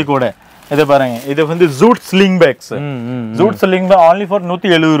குழந்தை கூட. இது பாருங்க, இது வந்து Jude sling packs. Jude sling bag only for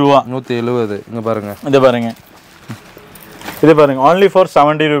 170 ரூபாய். 170. இங்க பாருங்க, இது பாருங்க, இது பாருங்க only for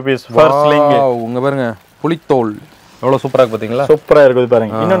 70 rupees for sling. இங்க பாருங்க புளித்தோல் எவ்வளவு சூப்பரா இருக்கு பாத்தீங்களா? சூப்பரா இருக்குது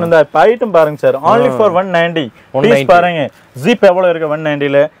பாருங்க. இன்னொன்னு இந்த ஐட்டம் பாருங்க சார் only for 190. பீஸ் பாருங்க, ஜிப் எவ்வளவு இருக்கு 190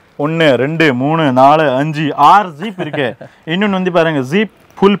 ல? 1 2 3 4 5 6 ஜிப் இருக்கு. இன்னொன்னு வந்து பாருங்க zip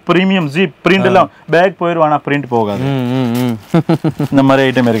full premium zip, print எல்லாம் பேக் போயிரும், ஆனா பிரிண்ட் போகாது. இந்த மாதிரி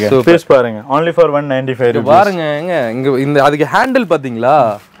ஐட்டம் இருக்கு. பீஸ் பாருங்க only for 195 பாருங்க. இங்க இந்த அதுக்கு ஹேண்டில் பாத்தீங்களா?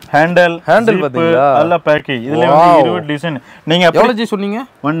 ஹேண்டில் பாத்தீங்களா? நல்ல பேக்கேஜ். இதுல வந்து 20 டிசைன். நீங்க எவ்வளவு ஜி சொன்னீங்க?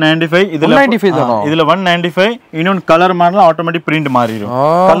 195. இதுல 195 தானா? இதுல 195. இன்னொரு கலர் மாறலாம், ஆட்டோமேட்டிக் பிரிண்ட் மாறிடும்.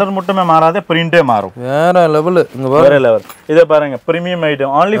 கலர் மட்டுமே மாறாதே, பிரிண்டே மாறும். வேற லெவல். இங்க வேற லெவல். இத பாருங்க, பிரீமியம்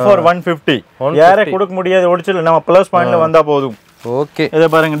ஐட்டம் only for 150. யாரே கொடுக்க முடியாது, ஒடிச்சல நம்ம ப்ளஸ் பாயிண்ட்ல வந்தா போதும். ஓகே, இத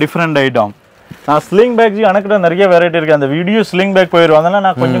பாருங்க டிஃபரண்ட் ஐட்டம். நான் ஸ்லிங் பேக் ஜி எனக்கிட்ட நிறைய வெரைட்டி இருக்கு. அந்த வீடியோ ஸ்லிங் பேக் போயிரும், அதனால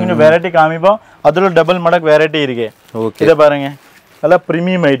நான் கொஞ்சம் வெரைட்டி காமிப்போம். அதுல டபுள் மடக்கு வெரைட்டி இருக்கு. இத பாருங்க, நல்ல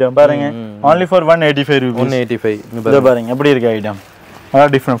பிரீமியம் ஐட்டம் பாருங்க only for 185 rupees. 185. இத பாருங்க எப்படி இருக்கு ஐட்டம், நல்லா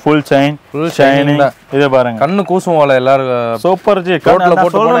different. Full shine, full shining. இத பாருங்க, கண்ணு கூசும் போல எல்லாரும். Super G. ரோட்ல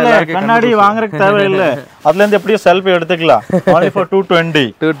போட்டு போனா கண்ணாடி வாங்குறதுக்கு தேவை இல்ல, அதுல இருந்து எப்படியே செல்ஃபி எடுத்துக்கலாம். only for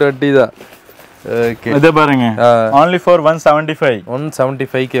 220 தான். ஓகே, இத பாருங்க only for 175.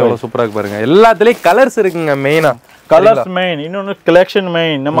 175 க்கு எவ்வளவு சூப்பரா இருக்கு பாருங்க. எல்லாத்துலயும் கலர்ஸ் இருக்குங்க. மெயினா கலர்ஸ் மெயின், இன்னொன்னு கலெக்ஷன்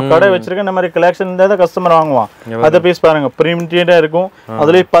மெயின். நம்ம கடை வச்சிருக்க இந்த மாதிரி கலெக்ஷன் இருந்தா தான் கஸ்டமர் வாங்குவான். அத பீஸ் பாருங்க பிரிண்டடா இருக்கும்.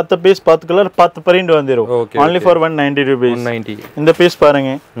 அதுல 10 பீஸ் 10 கலர் 10 பிரிண்ட் வந்துரும். only for 190 rupees. 190. இந்த பீஸ்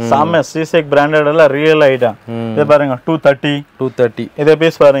பாருங்க, சாம சிசெக் பிராண்டட் எல்லாம் ரியல் ஐட்டம். இத பாருங்க 230. இத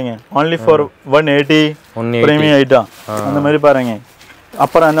பீஸ் பாருங்க only for 180. Premium item. அந்த மாதிரி பாருங்க.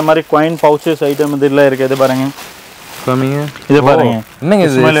 அப்புறம் அந்த மாதிரி காயின் பவுச்சஸ் ஐட்டம் இதெல்லாம் இருக்கு. இது பாருங்க கம்மிங்க. இது பாருங்க, என்னங்க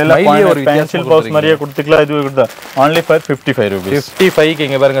இது ஸ்மைலி ஒரு பென்சில் பவுச் மாதிரியே கொடுத்துக்கலாம். இது கொடுத்தா only for 55 rupees. 55 க்கு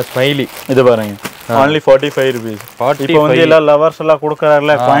இங்க பாருங்க ஸ்மைலி. இது பாருங்க only 45 rupees. இப்போ வந்து எல்லா லவர்ஸ் எல்லாம்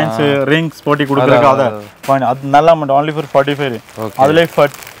கொடுக்கறாங்கல காயின்ஸ், ரிங்ஸ் போட்டி கொடுக்கறாங்க. அத காயின் அது நல்லா மட்டும் only for 45. அதுல for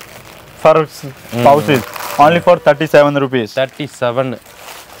pouches only for 37 rupees. 37.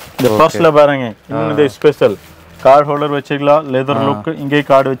 இந்த ஃபர்ஸ்ட்ல பாருங்க, இந்த ஸ்பெஷல் கார்டு ஹோல்டர் வச்சுக்கலாம், லெதர் லுக், இங்கே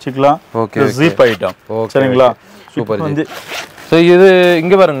கார்டு வச்சுக்கலாம். Okay, zip item. சரிங்களா? Super G. சோ இது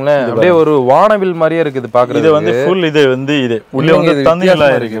இங்க பாருங்களேன், அப்படியே ஒரு வானவில் மாதிரியே இருக்குது பாக்குறது. இது வந்து ஃபுல் இது வந்து இது உள்ள வந்து தண்ணில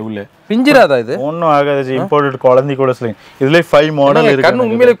இருக்கு. உள்ள பிஞ்சிராதா? இது ஒண்ணும் ஆகாது ஜி. இம்போர்ட்டட் குழந்தை கூட ஸ்லிங். இதுல 5 மாடல் இருக்கு. கண்ணு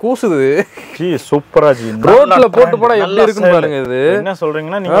உண்மையிலே கூசுது ஜி. சூப்பரா ஜி. ரோட்ல போட்டு போட எப்படி இருக்குன்னு பாருங்க. இது என்ன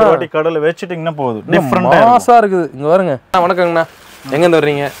சொல்றீங்கன்னா, நீங்க ஒரு வாட்டி கடல்ல வெச்சிட்டீங்கன்னா போதும், டிஃபரண்டா மாஸா இருக்குது. இங்க பாருங்க. வணக்கங்கண்ணா, எங்க இருந்து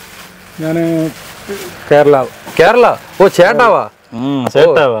வர்றீங்க? நான் கேரளா. ஓ, சேட்டாவா?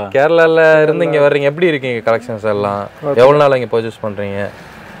 சேட்டாவா? கேரளால இருந்து இங்க வர்றீங்க. எப்படி இருக்கீங்க கலெக்ஷன்ஸ் எல்லாம்? எவ்வளவு நாள் இங்க பர்ச்சேஸ் பண்றீங்க?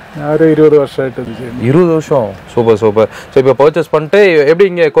 ஒரு 20 வருஷம் ஆயிட்டு. 20 வருஷம். Super super. ஸோ இப்போ பர்ச்சேஸ் பண்ணிட்டு எப்படி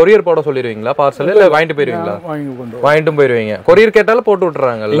இங்கே கொரியர் போட சொல்லிடுவீங்களா பார்சல், இல்லை வாங்கிட்டு போயிருவீங்களா? வாங்கிட்டு போயிருவீங்க. கொரியர் கேட்டாலும் போட்டு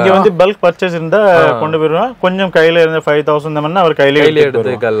விட்டுறாங்கல்ல. இங்கே வந்து பல்க் பர்ச்சேஸ் இருந்தால் கொண்டு போயிருவோம். கொஞ்சம் கையில் இருந்து 5000 இந்த மாதிரி அவர் கையில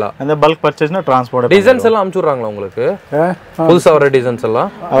எடுத்துக்கலாம். அந்த பல்க் பர்ச்சேஸ்னா டிரான்ஸ்போர்ட். டிசைன்ஸ் எல்லாம் அனுப்பிச்சுடுறாங்களா உங்களுக்கு? புதுசாக வர டிசைன்ஸ்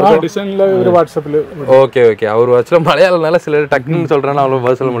எல்லாம் டிசைன்ல ஒரு வாட்ஸ்அப்ல. Okay okay. அவர் ஆக்சுவலாக மலையாளம்னால சில டக்குன்னு சொல்கிறேன்னா அவ்வளோ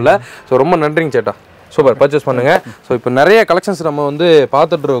பதில் சொல்ல முடியல. ஸோ ரொம்ப நன்றிங்க சேட்டா. சூப்பர், பர்ச்சேஸ் பண்ணுங்க. ஸோ இப்போ நிறைய கலெக்ஷன்ஸ் நம்ம வந்து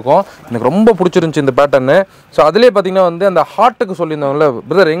பார்த்துட்டு இருக்கோம். எனக்கு ரொம்ப பிடிச்சிருந்துச்சு இந்த பேட்டர்னு. ஸோ அதுலேயே பார்த்தீங்கன்னா வந்து அந்த ஹார்ட்டுக்கு சொல்லியிருந்தவங்கள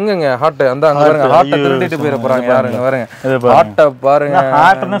பிரதர் எங்கங்க ஹார்ட் அந்த அங்கே பாருங்க, ஹார்ட்டை திருடிட்டு போயிட போறாங்க யாருங்க பாருங்க. ஹார்ட்டை பாருங்க,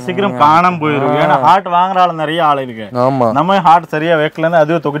 ஹார்ட்னா சீக்கிரம் காணாம போயிடும். ஏன்னா ஹார்ட் வாங்குற ஆள் நிறைய ஆள் இருக்கு. ஆமா, நம்ம ஹார்ட் சரியா வைக்கலன்னு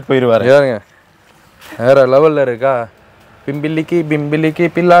அதுவே தொகிட்டு போயிடுவாரு. யாருங்க வேற லெவல்ல இருக்கா. பிம்பிலிக்கு பிம்பிலிக்கு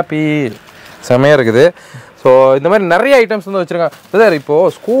பில்லாப்பி செமையா இருக்குது. ஸோ இந்த மாதிரி நிறைய ஐட்டம்ஸ் வந்து வச்சிருக்காங்க சார். இப்போ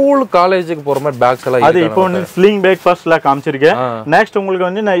ஸ்கூல் காலேஜுக்கு போற மாதிரி பேக்ஸ் எல்லாம் அது இப்போ வந்து ஸ்லிங் பேக் ஃபர்ஸ்ட்ல காமிச்சிருக்கேன். நெக்ஸ்ட் உங்களுக்கு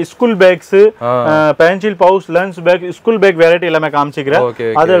வந்து நான் school packs, pencil pouch, lunch back, school bag variety எல்லாமே காமிச்சிக்கிறேன்.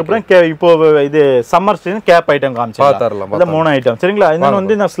 அதுக்கப்புறம் இப்போ இது சம்மர் சீசன் கேப் ஐட்டம் காமிச்சிருக்கேன். அந்த 3 ஐட்டம் சரிங்களா. இன்னும்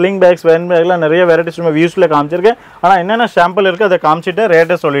வந்து நான் ஸ்லிங் பேக்ஸ், வேன் பேக்லாம் நிறைய வெரைட்டிஸ் வியூஸ்ல காமிச்சிருக்கேன். ஆனா என்னென்ன சாம்பிள் இருக்கு அதை காமிச்சிட்டு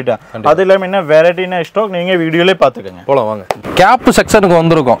ரேட்டை சொல்லிட்டேன். அது இல்லாம என்ன வெரைட்டினா ஸ்டாக் நீங்க வீடியோல பாத்துக்கோங்க. போலாம் வாங்க. கேப் செக்ஷனுக்கு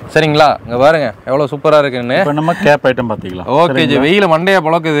வந்திருக்கோம் சரிங்களா. இங்க பாருங்க எவ்வளவு சூப்பரா இருக்குன்னு. இப்போ நம்ம கேப் ஐட்டம் பாத்தீங்களா. ஓகே ஜி, வெயில மண்டைய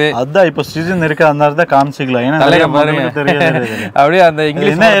பழக்குது. அதான் இப்போ சீசன் இருக்கு, அதனால தான் காமிச்சிக்கலாம். ஏன்னா தலைய பாருங்க தெரியாது. அப்படியே அந்த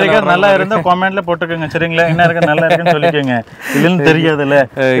இங்கிலீஷ் என்ன இருக்கு நல்லா இருந்தா கமெண்ட்ல போட்டுக்கோங்க சரிங்களா. என்ன இருக்கு நல்லா இருக்குன்னு சொல்லிக்கோங்க. இல்லன்னு தெரியாதுல்ல.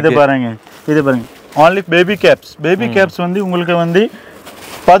 இது பாருங்க, இது பாருங்க. only baby caps. Baby caps வந்து உங்களுக்கு வந்து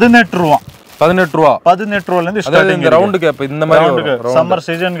 18 ரூபா. 18 ரூபா. 18 ரூபால இருந்து ஸ்டார்டிங். இந்த ரவுண்ட் கேப் இந்த மாதிரி சம்மர்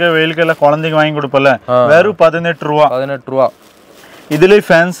சீசனுக்கு வெயிலுக்கு எல்லாம் குழந்தைக்கு வாங்கி கொடுப்பல, வெறும் 18 ரூபா. 18 ரூபா. இதுல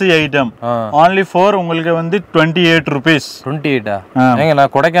ஃபேன்சி ஐட்டம் only for உங்களுக்கு வந்து 28 rupees. 28 ஏங்க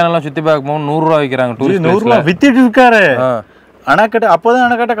நான் கொடைக்கானல்ல சுத்தி பார்க்கும்போது 100 ரூபாய் விக்கிறாங்க. டூரிஸ்ட் 100 ரூபாய் வித்திட்டு இருக்காரு. அணக்கட்ட அப்போதான்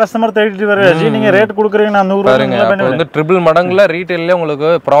அணக்கட்ட கஸ்டமர் தேடிட்டு வர நீங்க ரேட் கொடுக்குறீங்க. நான் 100 ரூபாய் வந்து ட்ரிபிள் மடங்குல ரீட்டைல்ல உங்களுக்கு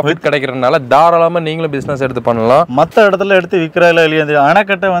ப்ராஃபிட் கிடைக்கிறதுனால தாராளமா நீங்களும் பிசினஸ் எடுத்து பண்ணலாம். மத்த இடத்துல எடுத்து விற்கிறதுல இல்லையா.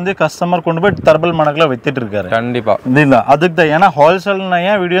 அணக்கட்டை வந்து கஸ்டமர் கொண்டு போய் டர்பிள் மடங்குல வித்துட்டு இருக்காரு. கண்டிப்பா இல்ல அதுக்கு தான். ஏன்னா ஹோல்சேல்னா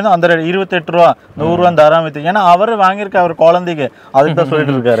ஏன் வீடியோ தான் அந்த 28 ரூபா 100 ரூபா தாராளம் வித்து. ஏன்னா அவரு வாங்கியிருக்க அவர் குழந்தைக்கு அதுக்கு தான்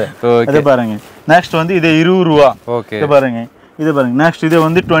சொல்லிட்டு இருக்காரு. இது பாருங்க. நெக்ஸ்ட் வந்து இது 20 ரூபா. இது பாருங்க, இது பாருங்க. நெக்ஸ்ட் இது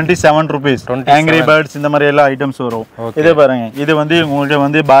வந்து 27 rupees. ஆங்கிரி பேர்ட்ஸ் இந்த மாதிரி எல்லா ஐட்டம்ஸ் வரும். இது பாருங்க, இது வந்து உங்களுக்கு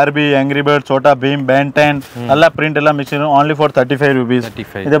வந்து Barbie, angry bird, Chhota Bheem, Ben 10 எல்லா பிரிண்ட் எல்லாம் மிக்ஸ் வரும். only for 35 rupees.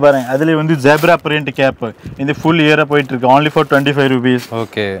 இது பாருங்க, அதுல வந்து ஜெப்ரா பிரிண்ட் கேப் இந்த ஃபுல் இயரா போயிட்டு இருக்கு. only for 25 rupees.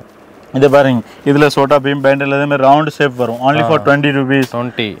 ஓகே. இது பாருங்க, இதுல சோட்டா பீம், பென்டன் எல்லாமே ரவுண்ட் ஷேப் வரும். only for 20 rupees.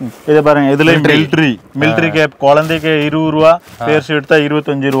 20. இது பாருங்க, இதுல மிலிட்டரி கேப் குழந்தைக்கு 20 ரூபா, பேர்ஸ் எடுத்தா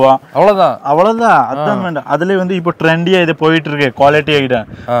 25 ரூபா. அவ்வளவுதான். அதான் வேண்டாம். அதுல வந்து இப்போ ட்ரெண்டியா இது போயிட்டு இருக்கு. குவாலிட்டி ஐட்டம்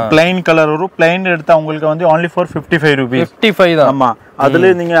பிளைன் கலர் வரும். பிளைன் எடுத்தா உங்களுக்கு வந்து only for 55 rupees. 55 தான். ஆமா.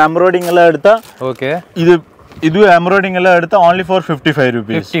 அதுல நீங்க எம்ப்ராய்டிங் எல்லாம் எடுத்தா ஓகே. இது எம்ப்ராய்டிங் எல்லாம் எடுத்தா only for 55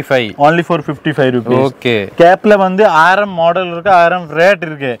 rupees. 55 only for 55 rupees. Okay. கேப்ல வந்து 1000 மாடல் இருக்கு, 1000 ரேட்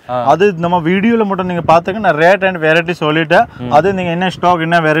இருக்கு. அது நம்ம வீடியோல மட்டும் நீங்க பாத்துங்க. நான் ரேட் அண்ட் வெரைட்டி சொல்லிட்டேன். அது நீங்க என்ன ஸ்டாக்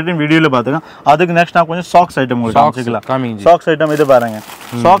என்ன வெரைட்டி வீடியோல பாத்துங்க. அதுக்கு நெக்ஸ்ட் நான் கொஞ்சம் சாக்ஸ் ஐட்டம் உங்களுக்கு காமிக்கலாம். சாக்ஸ் ஐட்டம் இது பாருங்க.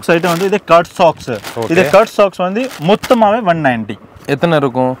 சாக்ஸ் ஐட்டம் வந்து இது கட் சாக்ஸ். இது கட் சாக்ஸ் வந்து மொத்தமாவே 190. எத்தனை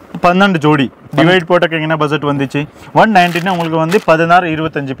இருக்கும்? 12 ஜோடி. டிவைட் போட்டக்கு என்ன பட்ஜெட் வந்துச்சு? 190 உங்களுக்கு வந்து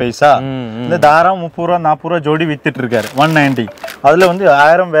 16.25 பைசா. இந்த தாராளம் 30 ரூபா 40 ரூபா ஜோடி வித்துட்டு இருக்காரு. 190. அதுல வந்து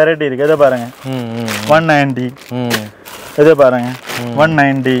 1000 வெரைட்டி இருக்கு. இதை பாருங்க 190. இதை பாருங்க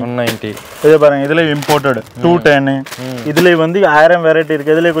 190. இதை பாருங்க, இதுல இம்போர்ட்டட் 210. இதுல வந்து 1000 வெரைட்டி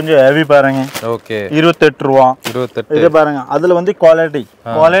இருக்கு. இதுல கொஞ்சம் ஹெவி பாருங்க. ஓகே. 28 ரூபா. இதை பாருங்க, அதுல வந்து குவாலிட்டி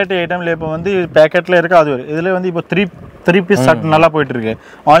ஐட்டம்ல இப்ப வந்து பேக்கெட்ல இருக்கு. அது இதுல வந்து இப்போ 3 பீஸ் செட் நல்லா போயிட்டு இருக்கு.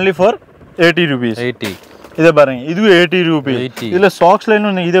 only for 80 rupees. 80. இதை பாருங்க, இது 80 rupees. இதுல சாக்ஸ்ல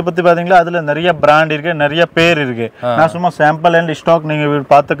இன்னும் இதை பத்தி பாத்தீங்களா, அதுல நிறைய பிராண்ட் இருக்கு, நிறைய பேர் இருக்கு. நான் சும்மா சாம்பிள் அண்ட் ஸ்டாக் நீங்க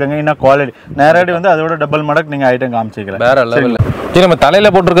பாத்துக்கங்க. என்ன குவாலிட்டி நேரடி வந்து அதோட டபுள் மடக்கு நீங்க ஐட்டம் காமிச்சிக்கிறேன். வேற லெவல்ல. சரி, நம்ம தலையில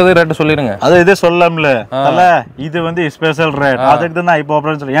போட்டுருக்கிறது ரேட் சொல்லிருங்க. அது இதே சொல்லலாம்ல தல. இது வந்து ஸ்பெஷல் ரேட். அதுக்கு தான் நான் இப்போ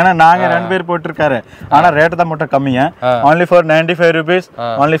ஆஃபர் சொல்றேன். ஏன்னா நாங்க 2 பேர் போட்டுருக்காரு. ஆனா ரேட் தான் மட்டும் கம்மியா. only for 95 rupees.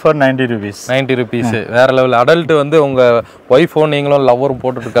 only for 90 rupees. 90 rupees. வேற லெவல். அடல்ட் வந்து உங்க ஒய்ஃபோ நீங்களும் லவ்வரும்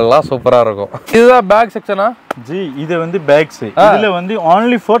போட்டுட்டு இருக்கலாம். சூப்பரா இருக்கும். இதுதான் பேக் செக்ஷனா ஜி. இது வந்து பேக்ஸ். இதுல வந்து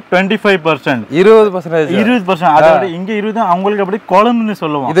only for 25%. 20%. அதோட இங்க 20 அவங்களுக்கு அப்படி குழம்புன்னு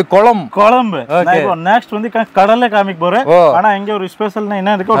சொல்லுவோம். இது குழம்பு. நெக்ஸ்ட் வந்து கடலை காமிக்க போறேன். ஆனா இங்க ஒரு ஸ்பெஷல்னா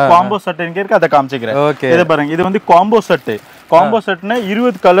என்ன இருக்கு, ஒரு காம்போ செட் இங்க இருக்கு, அத காமிச்சிக்கிறேன். இது பாருங்க, இது வந்து காம்போ செட். காம்போ செட்னா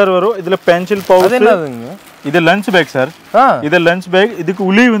 20 கலர் வரும். இதுல பென்சில் பவுச். இது லஞ்ச் பேக் சார். இது லஞ்ச் பேக். இதுக்கு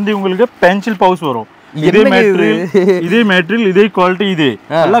உள்ளே வந்து உங்களுக்கு பென்சில் பவுச் வரும். இதே மெட்டீரியல் இதே குவாலிட்டி இது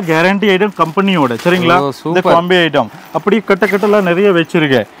எல்லாம் கேரண்டி ஐட்டம் கம்பெனியோட சரிங்களா இந்த காம்பி ஐட்டம் அப்படி கட்டலாம் நிறைய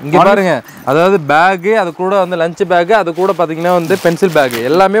வச்சிருக்கேன் இங்க பாருங்க அதாவது பேக் அது கூட வந்து லஞ்ச் பேக் அது கூட பாத்தீங்கன்னா வந்து பென்சில் பேக்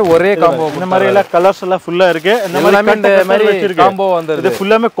எல்லாமே ஒரே காம்போ இந்த மாதிரி எல்லாம் கலர்ஸ் எல்லாம் ஃபுல்லா இருக்கு இந்த மாதிரி வச்சிருக்கேன் காம்போ வந்திருக்கு இது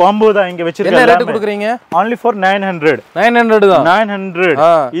ஃபுல்லாமே காம்போ தான் இங்க வச்சிருக்கேன் என்ன ரேட் கொடுக்குறீங்க only for 900 தான் 900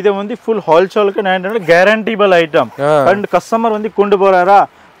 இது வந்து ஃபுல் ஹோல்சேலுக்கு 900 கேரண்டிபிள் ஐட்டம் அண்ட் கஸ்டமர் வந்து கொண்டு போறாரா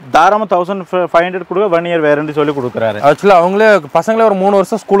தாராளமா 1500 கொடுக்க 1 இயர் வாரண்டி சொல்லி கொடுக்குறாரு ஆக்சுவலா அவங்களே பசங்களே ஒரு 3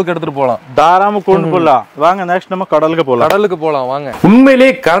 வருஷம் ஸ்கூலுக்கு எடுத்துட்டு போலாம் தாராளமா கொண்டு போலாம் வாங்க நெக்ஸ்ட் நம்ம கடலுக்கு போலாம் வாங்க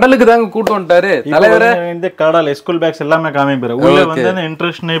உண்மையிலேயே கடலுக்கு தாங்க கூட்டு வந்துட்டாரு தலைவரே இந்த கடல் ஸ்கூல் பேக்ஸ் எல்லாமே காமிப்பாரு உள்ள வந்து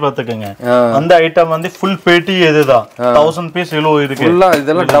இன்ட்ரெஸ்ட்னே பாத்துக்கங்க அந்த ஐட்டம் வந்து ஃபுல் பேட்டி இதுதான் 1000 பீஸ் இலோ இருக்கு ஃபுல்லா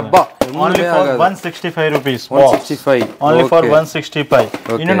இதெல்லாம் டப்பா only for 165 rupees 165 only for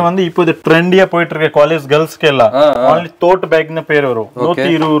 165 இன்னொன்னு வந்து இப்போ இது ட்ரெண்டியா போயிட்டு இருக்க காலேஜ் गर्ल्सக்கு எல்லாம் only tote bag னு பேர் வரும்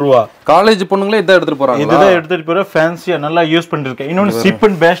 120 ரூபாய் காலேஜ் பொண்ணுங்களே இத எடுத்துட்டு போறாங்க இதுதான் எடுத்துட்டு போற ஃபேன்சியா நல்லா யூஸ் பண்ணிருக்கேன் இன்னொன்னு சிப்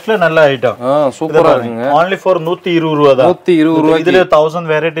அண்ட் பேஸ்ட்ல நல்ல ஐட்டம் சூப்பரா இருக்குங்க only for 120 ரூபாய் தான் 120 ரூபாய் இதுல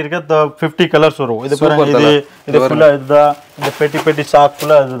 1000 வெரைட்டி இருக்கு 50 கலர்ஸ் வரும் இது பாருங்க இது ஃபுல்லா இதுதான் இந்த பெட்டி சாக்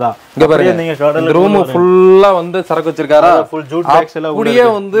ஃபுல்லா இதுதான் இங்க பாருங்க நீங்க கடல்ல ரூம் ஃபுல்லா வந்து சரக்கு வச்சிருக்காரா ஃபுல் ஜூட் பேக்ஸ் எல்லாம் அப்படியே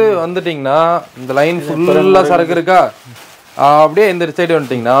வந்து வந்துட்டீங்கன்னா இந்த லைன் ஃபுல்லா சரக்கு இருக்கா அப்படியே இந்த சைடு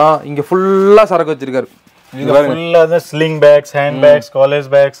வந்துட்டீங்கன்னா இங்க ஃபுல்லா சரக்கு வச்சிருக்காரு இது ஃபுல்லா அந்த sling packs hand bags college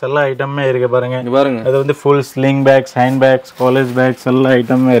bags எல்லா ஐட்டமே இருக்கு பாருங்க இங்க பாருங்க இது வந்து full sling packs hand bags college bags எல்லா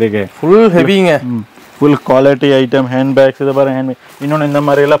ஐட்டமே இருக்கு full ஹெவிங்க full quality item hand bags இது பாருங்க ஹேண்ட் இன்னொன்னு இந்த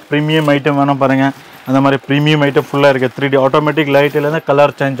மாதிரி எல்லாம் பிரீமியம் ஐட்டம் வேணும் பாருங்க அந்த மாதிரி பிரீமியம் ஐட்டம் ஃபுல்லா இருக்கு 3D ஆட்டோமேட்டிக் லைட் இல்ல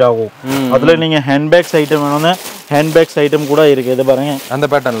கலர் சேஞ்ச் ஆகும் அதுல நீங்க ஹேண்ட் பேக்ஸ் ஐட்டம் வேணும்னா ஹேண்ட் பேக்ஸ் ஐட்டம் கூட இருக்கு இது பாருங்க அந்த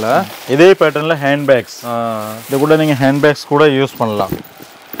பேட்டர்ன்ல இதே பேட்டர்ன்ல ஹேண்ட் பேக்ஸ் இது கூட நீங்க ஹேண்ட் பேக்ஸ் கூட யூஸ் பண்ணலாம்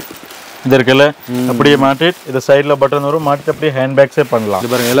இது இருக்குல அப்படியே மாட்டிட் இது சைடுல பட்டன் வரும் மாட்டிட் அப்படியே ஹேண்ட் பேக்ஸே பண்ணலாம் இது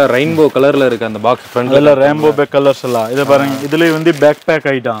பாருங்க எல்லாம் ரெயின்போ கலர்ல இருக்கு அந்த பாக்ஸ் ஃப்ரண்ட்ல எல்லாம் ரெயின்போ பேக் கலர்ஸ் எல்லாம் இது பாருங்க இதுல வந்து back back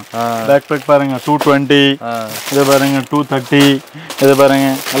item back back பாருங்க 220 இது பாருங்க 230 இது பாருங்க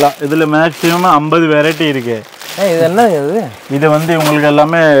எல்லாம் இதுல மேக்ஸिमम 50 வெரைட்டி இருக்கு இது என்ன இது வந்து உங்களுக்கு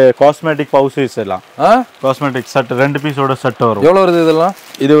எல்லாமே காஸ்மெட்டிக் பவுச்சஸ் எல்லாம் காஸ்மெட்டிக் செட் ரெண்டு பீஸோட செட் வரும் எவ்வளவு வருது இதெல்லாம்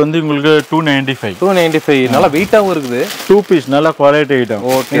இது வந்து உங்களுக்கு 295 நல்லா வெயிட்டாவும் இருக்குது 2 பீஸ் நல்ல குவாலிட்டி ஐட்டம்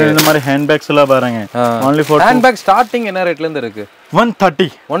இந்த மாதிரி ஹேண்ட் பேக்ஸ் எல்லாம் பாருங்க only for hand bag starting என்ன ரேட்ல இருந்து இருக்கு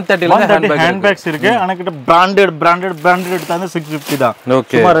 130 ல ஹேண்ட் பேக்ஸ் இருக்கு ஆனா கிட்ட பிராண்டட் எடுத்தா 650 தான்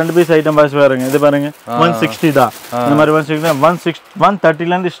சும்மா ரெண்டு பீஸ் ஐட்டம் பாஸ் பாருங்க இது பாருங்க 160 தான் இந்த மாதிரி 160 130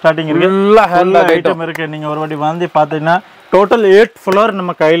 ல இருந்து ஸ்டார்டிங் இருக்கு எல்லா ஹேண்ட் பேக் ஐட்டம் இருக்கு நீங்க ஒரு வாட்டி வந்து பாத்தீங்கன்னா டோட்டல் 8 ஃப்ளோர்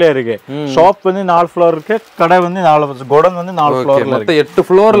நம்ம கையில இருக்கு ஷாப் வந்து 4 ஃப்ளோர் இருக்கு கடை வந்து 4 கோடன் வந்து 4 ஃப்ளோர்ல இருக்கு மொத்தம் 8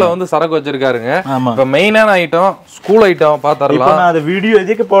 ஃப்ளோர்ல வந்து சரக்கு வச்சிருக்காருங்க இப்ப மெயினான ஐட்டம் ஸ்கூல் ஐட்டம் பாத்தறலாம் இப்போ நான் அந்த வீடியோ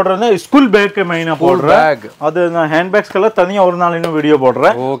எதுக்கு போடுறேன்னா ஸ்கூல் பேக் மெயினா போடுறேன் அது நான் ஹேண்ட் பேக்ஸ்க்கெல்லாம் தனியா ஒரு நாள் இன்னும் வீடியோ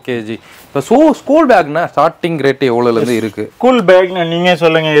போடுறேன் ஓகே ஜி இப்ப ஸ்கூல் பேக்னா ஸ்டார்டிங் ரேட் எவ்வளவுல இருந்து இருக்கு ஸ்கூல் பேக்னா நீங்க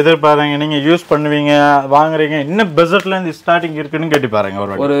சொல்லுங்க எதிர்பாருங்க நீங்க யூஸ் பண்ணுவீங்க வாங்குறீங்க என்ன பட்ஜெட்ல இருந்து ஸ்டார்டிங் இருக்குன்னு கேட்டி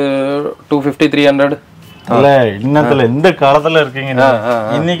பாருங்க ஒரு 250 300 இல்ல இன்னத்துல இந்த காலத்துல இருக்கீங்க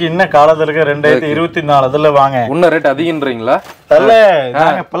இன்னைக்கு என்ன காலத்துல இருக்க 2024 அதுல வாங்க உன்ன ரேட் அதிகன்றீங்களா இல்ல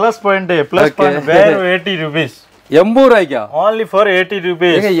நாங்க பிளஸ் பாயிண்ட் வேற 80 rupees 80 ரூபாய்க்கா only for 80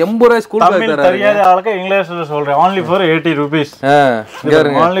 rupees ஏங்க 80 ரூபாய் ஸ்கூல் பேக் தரேன் தெரியாத ஆளுக்கு இங்கிலீஷ்ல சொல்றேன் only for 80 rupees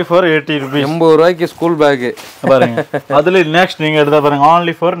only for 80 rupees 80 ரூபாய்க்கு ஸ்கூல் பேக் பாருங்க அதுல நெக்ஸ்ட் நீங்க எடுத்தா பாருங்க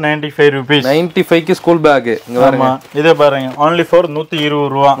only for 95 rupees 95 க்கு ஸ்கூல் பேக் இங்க பாருங்க இத பாருங்க only for 120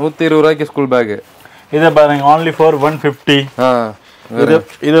 ரூபாய் 120 ரூபாய்க்கு ஸ்கூல் பேக் இத பாருங்க only for 150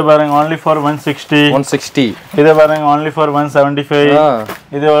 இது பாருங்க only for 160 இது பாருங்க only for 175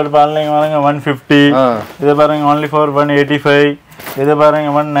 இது பாருங்க 150 இது பாருங்க only for 185 இது பாருங்க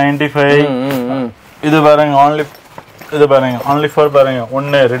 195 இது பாருங்க only for பாருங்க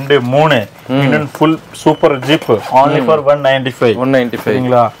 1 2 3 இன்னும் full super jeep only for 195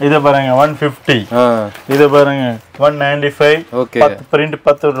 சரிங்களா இது பாருங்க 150 இது பாருங்க 195 ஓகே 10 பிரிண்ட்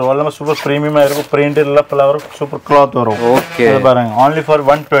 10 எல்லாமே சூப்பர் பிரீமியமா இருக்கும் பிரிண்ட் எல்லாம் ஃப்ளவர் சூப்பர் கிளாத் வரும் ஓகே இது பாருங்க only for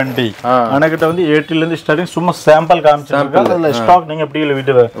 120 அனகிட்ட வந்து 80 ல இருந்து ஸ்டார்டிங் சும்மா சாம்பிள் காமிச்சிருக்கேன் அதுல ஸ்டாக் நீங்க அப்படியே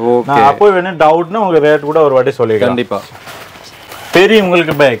விட்டு நான் அப்போ வேணா டவுட்னா உங்க ரேட் கூட ஒரு வாட்டி சொல்லிடுறேன் கண்டிப்பா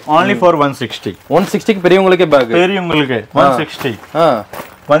பெரியவங்களுக்கு பேக் only for 160 க்கு பெரியவங்களுக்கே பேக் பெரியவங்களுக்கு 160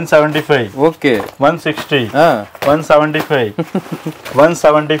 175 ஓகே 160 175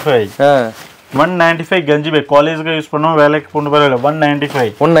 175 195 கஞ்சி பேக் காலேஜ்க்கு யூஸ் பண்ணுவோம் வேலைக்கு கொண்டு போற 195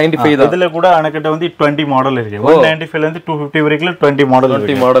 195 இதுல கூட அனக்கிட்ட வந்து 20 மாடல் இருக்கு 195 ல இருந்து 250 வரைக்கும் 20 மாடல்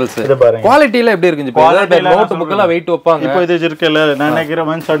 20 மாடல்ஸ் இது பாருங்க குவாலிட்டில எப்படி இருக்குங்க இப்போ நோட் புக்ல வெயிட் வைப்பாங்க இப்போ இது இருக்குல நான் நினைக்கிறேன்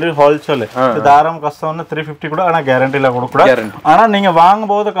 170 ஹோல்சேல் இது தாராள கஸ்டமர்னா 350 கூட ஆனா கேரண்டில கொடுக்குறோம் ஆனா நீங்க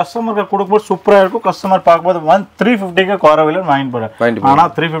வாங்கும்போது கஸ்டமருக்கு கொடுக்கும்போது சூப்பரா இருக்கும் கஸ்டமர் பாக்கும்போது 350 க்கு குறவில வாங்கி போறேன் ஆனா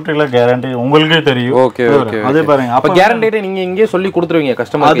 350 ல கேரண்டி உங்களுக்கே தெரியும் ஓகே ஓகே அதே பாருங்க அப்ப கேரண்டி நீங்க இங்கே சொல்லி கொடுத்துருவீங்க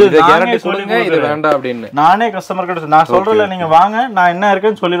கஸ்டமருக்கு இது கேரண்டி கொடுங்க இது வேண்டாம் அப்படினு நானே கஸ்டமர் கிட்ட நான் சொல்றல நீங்க வாங்க நான் என்ன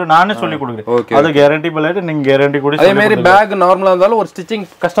இருக்குன்னு சொல்லிடுறேன் நானே சொல்லி கொடுக்குறேன் அது கேரண்டி பலட்டு நீங்க கேரண்டி கூட அதே மாதிரி பேக் நார்மலா இருந்தாலும் ஒரு ஸ்டிச்சிங்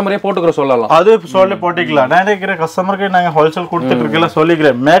கஸ்டமரே போட்டுக்கற சொல்லலாம் அது சொல்லி போட்டுக்கலாம் நான் நினைக்கிறேன் கஸ்டமருக்கு நாங்க ஹோல்சேல் கொடுத்துட்டு இருக்கல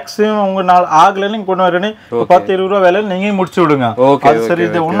சொல்லிக்கிறேன் மேக்ஸிமம் உங்க நாள் ஆகல நீங்க கொண்டு வரேனே 10 20 ரூபாய் வேலை நீங்க முடிச்சு விடுங்க அது சரி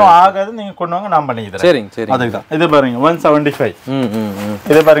இது இன்னும் ஆகாது நீங்க கொண்டு வாங்க நான் பண்ணி தரேன் சரிங்க சரி அதுதான் இது பாருங்க 175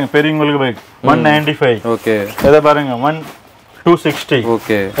 இது பாருங்க பெரியவங்களுக்கு பேக் 195 ஓகே இது பாருங்க 260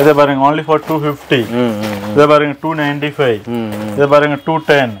 ஓகே இத பாருங்க only for 250 இத பாருங்க 295 இத பாருங்க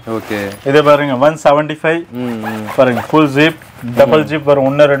 210 ஓகே இத பாருங்க 175 பாருங்க full zip double zip வர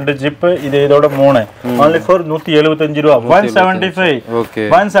 1 2 zip இது இதோட 3 only for 175 ரூபாய் 175 ஓகே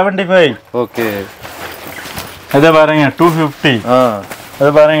 175 ஓகே இத பாருங்க 250 இத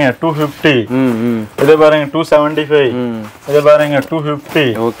பாருங்க 250 இத பாருங்க 275 இத பாருங்க 250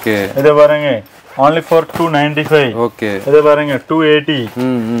 ஓகே இத பாருங்க only for 295 okay இத பாருங்க 280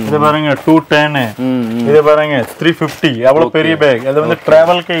 இத பாருங்க 210 இத பாருங்க 350 அவ்வளவு பெரிய பேக் இது வந்து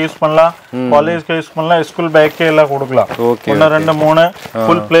டிராவல் க்கு யூஸ் பண்ணலாம் காலேஜ் க்கு யூஸ் பண்ணலாம் ஸ்கூல் பேக் க்கு எல்லாம் கொடுக்கலாம் 1 2 3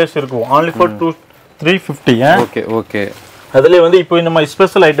 ஃபுல் பிளேஸ் இருக்கும் only for 350 ஓகே ஓகே அதுல வந்து இப்போ நம்ம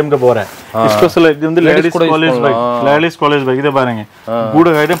ஸ்பெஷல் ஐட்டம்க்கு போறேன் ஸ்பெஷல் ஐட்டம் வந்து லேடிஸ் காலேஜ் பேக் இத பாருங்க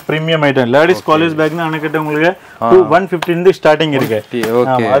கூட item premium item ladies college பேக்னா அனக்கிட்ட உங்களுக்கு 150 இருந்து ஸ்டார்டிங் இருக்கு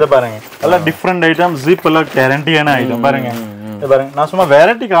ஓகே அத பாருங்க எல்லாம் டிஃபரண்ட் ஐட்டம் ஜிப் எல்லாம் கேரண்டியான ஐட்டம் பாருங்க இத பாருங்க நான் சும்மா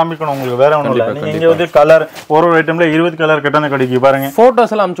வெரைட்டி காமிக்கணும் உங்களுக்கு வேற ஒண்ணும் இல்ல நீங்க இங்க வந்து கலர் ஒரு ஐட்டம்ல 20 கலர் கட்டான கிடைக்கும் பாருங்க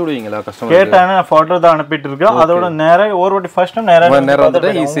போட்டோஸ் எல்லாம் அனுப்பிச்சு விடுவீங்களா கஸ்டமர் கேட்டானே போட்டோ தான் அனுப்பிட்டு இருக்கேன் அதோட நேரா ஒரு வாட்டி ஃபர்ஸ்ட் நேரா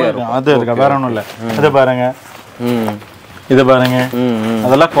வந்து ஈஸியா இருக்கும் அது இருக்கு வேற ஒண்ணும் இல்ல இத பாருங்க இது பாருங்க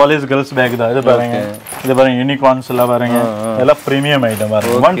அதெல்லாம் காலேஜ் गर्ल्स பேக் தான் இது பாருங்க யூனிகார்ன்ஸ் எல்லாம் பாருங்க எல்லாம் பிரீமியம் ஐட்டம்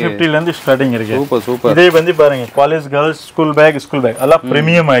பாருங்க 150 ல இருந்து ஸ்டார்டிங் இருக்கு சூப்பர் சூப்பர் இதே வந்து பாருங்க காலேஜ் गर्ल्स ஸ்கூல் பேக் எல்லாம்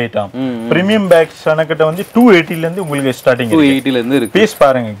பிரீமியம் ஐட்டம் பிரீமியம் பேக்ஸ் அனக்கிட்ட வந்து 280 ல இருந்து உங்களுக்கு ஸ்டார்டிங் இருக்கு 280 ல இருந்து இருக்கு பீஸ்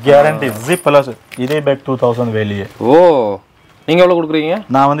பாருங்க கேரண்டி ஜிப் பிளஸ் இதே பேக் 2000 வேல்யூ ஓ நீங்க எவ்வளவு கொடுக்குறீங்க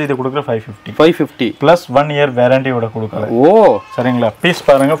நான் வந்து இது கொடுக்குற 550 பிளஸ் 1 இயர் வாரண்டி ஓட கொடுக்கறேன் ஓ சரிங்களா பீஸ்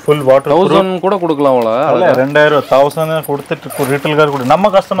பாருங்க ஃபுல் வாட்டர் 1000 கூட கொடுக்கலாம்ல இல்ல 2000 கொடுத்துட்டு ரீட்டெயில் கார் கூட நம்ம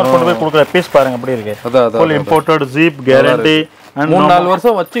கஸ்டமர் கொண்டு போய் கொடுக்குற பீஸ் பாருங்க அப்படி இருக்கு ஃபுல் இம்போர்ட்டட் ஜிப் கேரண்டி 3-4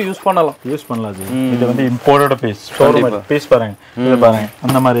 வருஷம் வச்சு யூஸ் பண்ணலாம் ஜி இது வந்து இம்போர்ட்டட் பீஸ் ஷோரூம் பீஸ் பாருங்க இது பாருங்க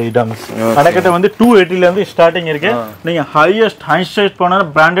அந்த மாதிரி ஐட்டம்ஸ் அனக்கிட்ட வந்து 280 ல இருந்து ஸ்டார்டிங் இருக்கு நீங்க ஹையஸ்ட் போனா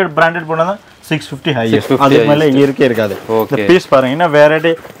பிராண்டட் போனா 650 ஹையஸ்ட் அதுக்கு மேல இருக்கே இருக்காது இந்த பீஸ் பாருங்க என்ன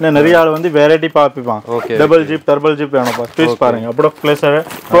வெரைட்டி என்ன நிறைய ஆள் வந்து வெரைட்டி பாப்பிப்பான் டபுள் ஜிப் டர்பல் ஜிப் வேணும் பீஸ் பாருங்க அப்படியே பிளேஸ்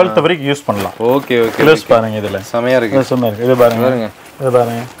 12th வரைக்கும் யூஸ் பண்ணலாம் ஓகே ஓகே பிளேஸ் பாருங்க இதுல செமையா இருக்கு இது பாருங்க இது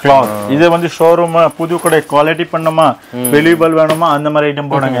பாருங்க கிளாத் இது வந்து ஷோரூம் புது கடை குவாலிட்டி பண்ணமா வெல்யூபிள் வேணுமா அந்த மாதிரி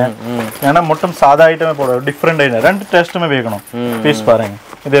ஐட்டம் போடுங்க ஏன்னா மட்டும் சாதா ஐட்டமே போட டிஃபரெண்ட் ஐட்டம் ரெண்டு டெஸ்ட்டுமே வேணும் பீஸ் பாருங்க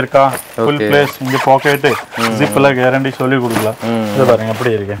இது இருக்கா ஃபுல் பிளேஸ் இங்க பாக்கெட் ஜிப் எல்லாம் கேரண்டி சொல்லி கொடுக்கலாம் இது பாருங்க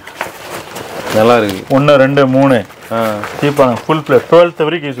அப்படி இருக்கு நல்லா இருக்கு 1 2 3 சீப்பாங்க ஃபுல் பிளேஸ் 12th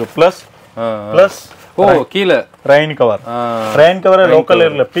வரைக்கும் யூஸ் பிளஸ் ஓ கீழ ரெயின் கவர் லோக்கல்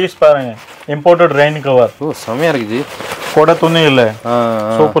இல்ல பீஸ் பாருங்க இம்போர்ட்டட் ரெயின் கவர் ஓ செமையா இருக்கு ஜி கோட துணி இல்ல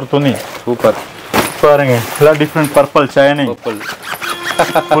சூப்பர் துணி சூப்பர் பாருங்க எல்லாம் different purple shining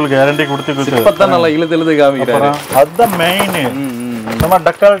full guarantee கொடுத்து இப்பதான் நல்லா இழுது காமிக்கிறாரு அதான் மெயின் நம்ம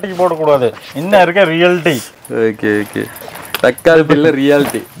டக்காலிட்டி போட கூடாது இன்ன இருக்க ரியாலிட்டி ஓகே ஓகே டக்காலிட்டி இல்ல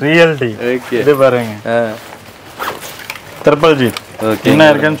ரியாலிட்டி ஓகே இது பாருங்க ட்ரிபிள் ஜி என்ன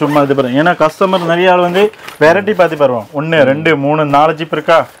இருக்குன்னு சும்மா இது பாருங்க ஏன்னா கஸ்டமர் நிறைய ஆள் வந்து வெரைட்டி பார்த்து பாருவோம் 1 2 3 4 ஜிப்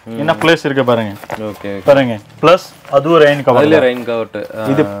இருக்கா என்ன பிளேஸ் இருக்கு பாருங்க ஓகே பாருங்க பிளஸ் அது ரெயின் கவர்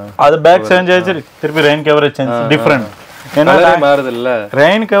இது அது பேக் சேஞ்ச் ஆயிடுச்சு திருப்பி ரெயின் கவர் சேஞ்ச் டிஃபரெண்ட் ஏன்னா மாறுது இல்ல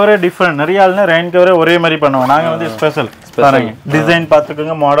ரெயின் கவரே டிஃபரெண்ட் நிறைய ஆள்னா ரெயின் கவரே ஒரே மாதிரி பண்ணுவோம் நாங்க வந்து ஸ்பெஷல் பாருங்க டிசைன்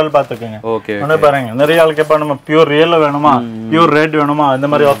பாத்துக்கோங்க மாடல் பாத்துக்கோங்க ஓகே பாருங்க நிறைய ஆள் கேட்பா நம்ம பியூர் ரியல் வேணுமா பியூர் ரெட் வேணுமா அந்த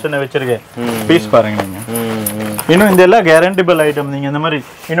மாதிரி ஆப்ஷன் வச்சிருக்கேன் பீஸ் பாருங்க நீங்க இன்னும் இதெல்லாம் கேரண்டிபிள் ஐட்டம் நீங்க இந்த மாதிரி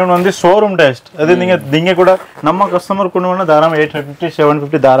இன்னொன்று வந்து ஷோரூம் டெஸ்ட் அது நீங்க கூட நம்ம கஸ்டமர் கொண்டு வந்தா தாராளமா 850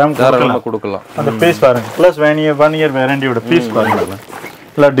 750 தாராளமா கொடுக்கலாம் அந்த பீஸ் பாருங்க பிளஸ் 1 இயர் வாரண்டியோட பீஸ் பாருங்க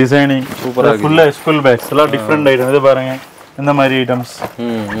எல்லாம் டிசைனிங் சூப்பரா ஃபுல்லா ஸ்கூல் பேக்ஸ் எல்லாம் டிஃபரெண்ட் ஐட்டம் இது பாருங்க இந்த மாதிரி ஐட்டம்ஸ்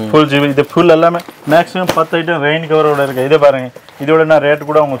ஃபுல் ஜிபி இது ஃபுல் எல்லாமே மேக்ஸிமம் 10 ஐட்டம் ரெயின் கவரோட இருக்கு இது பாருங்க இதோட நான் ரேட்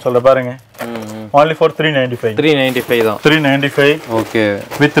கூட உங்களுக்கு சொல்ல பாருங்க only for 395. 395 தான். 395. Okay.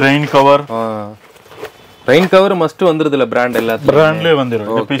 With rain cover. Rain cover must வந்துருதுல brand எல்லாத்துலயும். பிராண்ட்லயே வந்துரும்.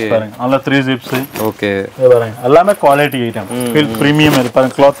 இந்த பீஸ் பாருங்க. நல்ல 3 zips. ஓகே. இது பாருங்க. எல்லாமே குவாலிட்டி ஐட்டம். ஃபீல் பிரீமியம் இது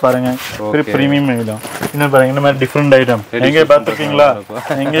பாருங்க. கிளாத் பாருங்க. Premium item. இன்னும் பாருங்க இந்த மாதிரி டிஃபரண்ட் ஐட்டம். எங்க பாத்துக்கீங்களா?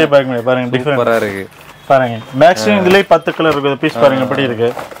 எங்க பாருங்க டிஃபரண்ட். சூப்பரா இருக்கு. பாருங்க. மேக்ஸிமம் இதுலயே 10 கலர் இருக்கு. பீஸ் பாருங்க எப்படி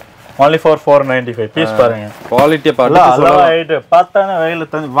இருக்கு. only for 495 பீஸ் பாருங்க. குவாலிட்டியா பாருங்க. அழகா ஐட்டம். பார்த்தானே வயல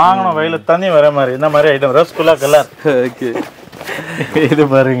தண்ணி வாங்கணும் வயல தண்ணி வர மாதிரி இந்த மாதிரி ஐட்டம் ரஸ்குல்லா கலர். ஓகே. இது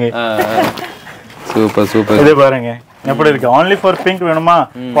பாருங்க. Super super. இது பாருங்க எப்படி இருக்கு. only for pink வேணுமா?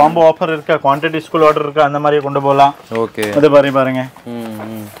 காம்போ ஆஃபர் இருக்கா? குவாண்டிட்டி ஸ்கூல் ஆர்டர் இருக்கா? அந்த மாதிரி கொண்டு போலாம். ஓகே. இது பாருங்க.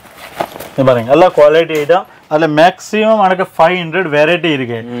 இது பாருங்க எல்லா குவாலிட்டி ஐட்டம். அதுல மேக்ஸிமம் எனக்கு 500 வெரைட்டி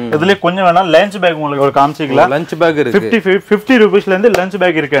இருக்கு. இதுல கொஞ்சம் வேணா லஞ்ச் பேக் உங்களுக்கு ஒரு காமிச்சிக்கலாம். லஞ்ச் பேக் இருக்கு. 50 ரூபீஸ்ல இருந்து லஞ்ச்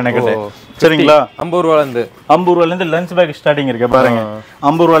பேக் இருக்கு எனக்கு. சரிங்களா? 50 ரூபாயில இருந்து லஞ்ச் பேக் ஸ்டார்டிங் இருக்கு பாருங்க.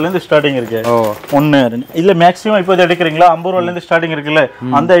 50 ரூபாயில இருந்து ஸ்டார்டிங் இருக்கு. ஒன்னு இல்ல மேக்ஸிமம் இப்போ எடுக்கிறீங்களா 50 ரூபாயில இருந்து ஸ்டார்டிங் இருக்குல்ல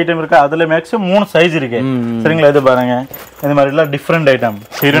அந்த ஐட்டம் இருக்கு. அதுல மேக்ஸிமம் 3 சைஸ் இருக்கு. சரிங்களா? இது பாருங்க இந்த மாதிரி எல்லாம் டிஃபரெண்ட் ஐட்டம்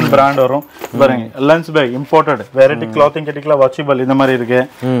சீரன் பிராண்ட் வரும். பாருங்க lunch back imported variety clothing கேட்டிக்கலாம் watchable இந்த மாதிரி இருக்கு.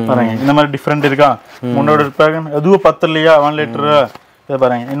 பாருங்க இந்த மாதிரி டிஃபரெண்ட் இருக்கா. முன்னோட அதுவும் 10 இல்லையா 1 லிட்டர். இது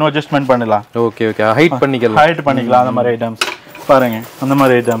பாருங்க இன்னும் அட்ஜஸ்ட்மென்ட் பண்ணலாம். Okay okay. ஹைட் பண்ணிக்கலாம் அந்த மாதிரி ஐட்டம்ஸ். பாருங்க அந்த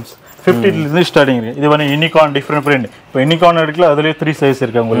மாதிரி ஐட்டம்ஸ் 50 ல இருந்து ஸ்டார்டிங் இருக்கு. இது வந்து யூனிகார்ன் டிஃபரெண்ட் பிரிண்ட். இப்போ யூனிகார்ன் எடுக்கல அதுலயே 3 சைஸ்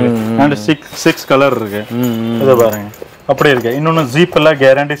இருக்கு உங்களுக்கு. and 6 கலர் இருக்கு. இது பாருங்க அப்படி இருக்கு. இன்னொன்னு ஜீப் எல்லாம்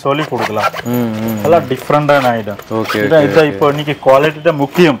கேரண்டி சொல்லி கொடுக்கலாம். எல்லாம் டிஃபரெண்டான ஐட்டம். ஓகே. இது இப்போ இன்னைக்கு குவாலிட்டி தான்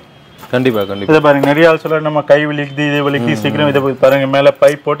முக்கியம். கண்டிப்பா கண்டிப்பா. இது பாருங்க நிறைய ஆள் சொல்ற நம்ம கை வலிக்குது இது வலிக்குது சீக்கிரம் இதை பாருங்க மேல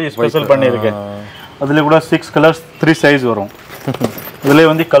பைப் போட்டு ஸ்பெஷல் பண்ணிருக்கு. அதுல கூட 6 கலர்ஸ் 3 சைஸ் வரும். இதுல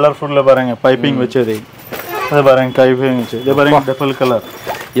வந்து கலர்ஃபுல்ல பாருங்க பைப்பிங் வச்சது. இது பாருங்க கைப்பிங் வச்சு. இது பாருங்க டபுள் கலர்.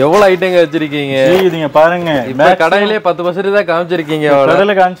 எவ்வளவு ஐட்டங்க வச்சிருக்கீங்க நீங்க பாருங்க. இப்ப கடையிலே 10% தான் காமிச்சிருக்கீங்க.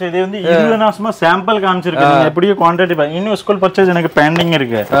 கடையில காமிச்சது இது வந்து 20 நாசமா சாம்பிள் காமிச்சிருக்கீங்க. எப்படியே குவாண்டிட்டி இன்னும் ஸ்கூல் பர்ச்சேஸ் எனக்கு பெண்டிங்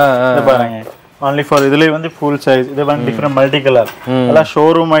இருக்கு. இது பாருங்க only for இதுல வந்து full size. இது வந்து டிஃபரெண்ட் மல்டி கலர். எல்லாம்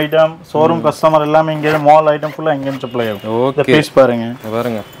ஷோரூம் ஐட்டம் ஷோரூம் கஸ்டமர் எல்லாமே இங்க மால் ஐட்டம் ஃபுல்லா இங்க சப்ளை ஆகும். ஓகே. பீஸ் பாருங்க.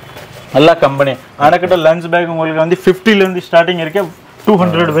 பாருங்க எல்லா கம்பெனி அனக்கிட்ட லஞ்ச் பேக் உங்களுக்கு வந்து 50 ல இருந்து ஸ்டார்டிங் இருக்கு.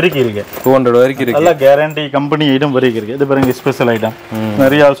 200 வரைக்கும் இருக்கு. 200 வரைக்கும் இருக்கு. எல்லா கேரண்டி கம்பெனி ஐட்டம் வரைக்கும் இருக்கு. இது பாருங்க ஸ்பெஷல் ஐட்டம்.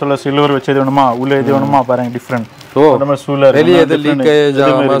 நிறைய ஆல்சோல சில்வர் வச்சது வேணுமா உள்ள இது வேணுமா பாருங்க டிஃபரெண்ட். ஓ நம்ம சூலர் வெளிய எது லீக்கேஜ்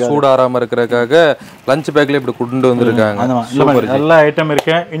ஆகாம சூடாராம இருக்கறதுக்காக லஞ்ச் பேக்ல இப்படி கொண்டு வந்திருக்காங்க. சூப்பர். எல்லா ஐட்டம்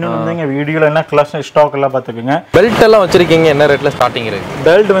இருக்கு. இன்னும் வந்துங்க வீடியோல என்ன கிளாஸ் ஸ்டாக் எல்லாம் பாத்துக்கங்க. பெல்ட் எல்லாம் வச்சிருக்கீங்க. என்ன ரேட்ல ஸ்டார்டிங் இருக்கு?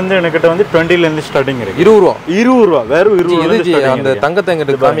 பெல்ட் வந்து எனக்கிட்ட வந்து 20 ல இருந்து ஸ்டார்டிங் இருக்கு. 20 ரூபாய். 20 ரூபாய். வேற 20 ரூபாய். அந்த தங்கத்தை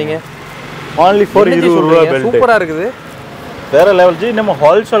எங்க காமிங்க. only for 20 ரூபாய் பெல்ட். சூப்பரா இருக்குது. வேற லெவல் ஜி. நம்ம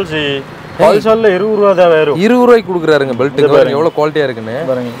ஹோல்சேல் ஜி. ஹோல்சேல்ல 20 ரூபாய் தான் வரும். 20 ரூபாய்க்கு குடுக்குறாருங்க பெல்ட். பாருங்க எவ்வளவு குவாலிட்டியா இருக்குன்னு.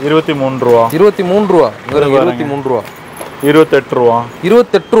 பாருங்க 23 ரூபாய். 23 ரூபாய். பாருங்க 23 ரூபாய். 28 ரூபாய்.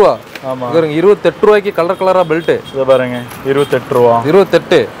 28 ரூபாய். ஆமா. பாருங்க 28 ரூபாய்க்கு கலர் கலரா பெல்ட். இத பாருங்க 28 ரூபாய்.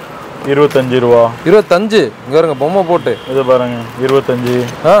 28 25 ரூபாய். 25 இங்க பாருங்க பொம்மை போட்டு. இத பாருங்க 25.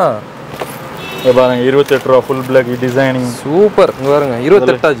 இத பாருங்க 28 ரூபாய் ஃபுல் பிளாக் டிசைனிங் சூப்பர். இங்க பாருங்க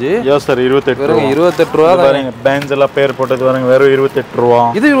 28 ஆஜி. எஸ் சார் 28 ரூபாய். 28 ரூபாய் பாருங்க பேன்ஸ் எல்லாம் பேர் போட்டது பாருங்க வெறும் 28 ரூபாய்.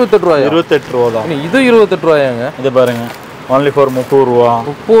 இது 28 ரூபாய். 28 ரூபாய் தான். இது 28 ரூபாயாங்க. இது பாருங்க only for 30 ரூபாய்.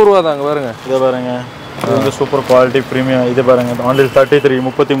 30 ரூபாய் தாங்க பாருங்க. இத பாருங்க இது வந்து சூப்பர் குவாலிட்டி பிரீமியம். இது பாருங்க only 33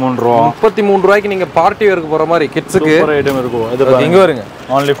 33 ரூபாய். 33 ரூபாய்க்கு நீங்க பார்ட்டி வேருக்கு போற மாதிரி கிட்ஸ்க்கு சூப்பர் ஐட்டம் இருக்கும். இது பாருங்க இங்க பாருங்க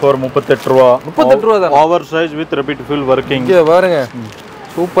only for 38 ரூபாய். 38 ரூபாய் தான். Over size with repeat fill working. இங்க பாருங்க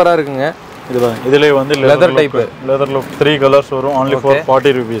சூப்பரா இருக்குங்க. இது பாருங்க இதுலயே வந்து leather type leather look 3 colours வரும். only for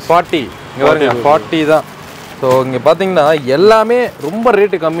 40 rupees. 40 இங்க பாருங்க 40 தான். சோ இங்க பாத்தீங்கன்னா எல்லாமே ரொம்ப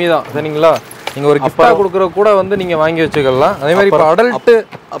ரேட் கம்மி தான். சரிங்களா? நீங்க ஒரு கிஃப்டா கொடுக்கற கூட வந்து நீங்க வாங்கி வச்சுக்கலாம். அதே மாதிரி இப்ப அடல்ட்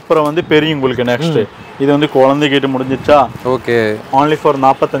அப்புறம் வந்து பெரிய உங்களுக்கு நெக்ஸ்ட் இது வந்து குழந்தைகிட்ட முடிஞ்சிச்சா. ஓகே. only for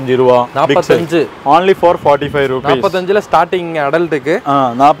 45 ரூபாய். 45 only for 45 rupees. 45 ல ஸ்டார்டிங் அடல்ட்க்கு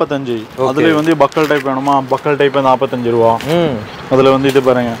 45. அதுல வந்து பக்கல் டைப் வேணுமா பக்கல் டைப் 45 ரூபாய். அதுல வந்து இது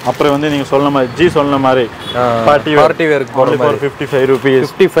பாருங்க அப்புறம் வந்து நீங்க சொன்ன மாதிரி ஜி சொன்ன மாதிரி party wear only for 55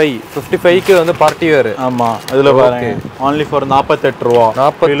 rupees. 55 க்கு வந்து பார்ட்டி வேர். ஆமா அதுல பாருங்க only for 48 ரூபாய்.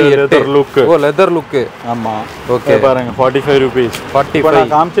 48 லெதர் லுக். ஓ லெதர் லுக். ஆமா ஓகே பாருங்க 45 rupees. 45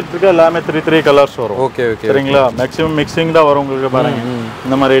 நான் காமிச்சிட்டு இருக்க எல்லாமே 3 கலர்ஸ் வரும். ஓகே ஓகே சரிங்களா? மேக்ஸिमम மிக்சிங் தான் வரும் உங்களுக்கு பாருங்க.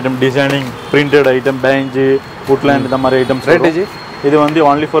 இந்த மாதிரி item designing printed item Pench woodland இந்த மாதிரி ஐட்டம் ரேட் ஜி. இது வந்து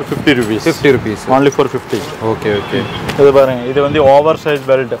only for 50 rupees. 50 rupees only for 50. Okay okay. இது பாருங்க இது வந்து ஓவர் சைஸ்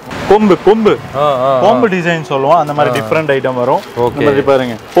பெல்ட் கொம்பு டிசைன் சொல்லுவோம். அந்த மாதிரி டிஃபரெண்ட் ஐட்டம் வரும். இந்த மாதிரி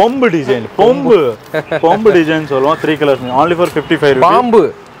பாருங்க கொம்பு டிசைன் கொம்பு டிசைன் சொல்லுவோம். 3 கலர்ஸ் only for 55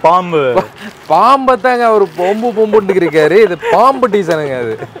 rupees. பாம்பு பாம்பத்தாங்க அவர் பொம்புன்னு இருக்காரு. இது பாம்பு டீசனுங்க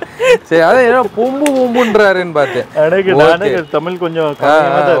அது. சரி அதான் என்ன பொம்புன்றாருன்னு பார்த்தேன். தமிழ் கொஞ்சம்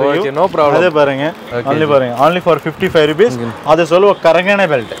நோ ப்ராப்ளம். அதே பாருங்க only for 55 rupees. அது சொல்லுவ கரங்கன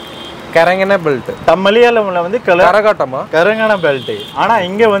பெல்ட். கரங்கன பெல்ட் மலையாளம்ல வந்து கரகாட்டமா கரங்கன பெல்ட். ஆனா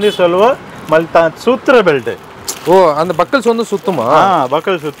இங்க வந்து சொல்லுவ சூத்திர பெல்ட். ஓ அந்த பக்கல்ஸ் வந்து சுத்துமா?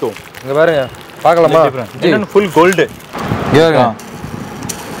 பக்கல் சுத்தும். இங்க பாருங்க பார்க்கலாமா? இது ஃபுல் கோல்ட். ஏங்க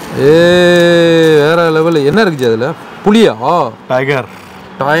வேற லெவல். என்ன இருக்கு அதுல? புலியா? டைகர்.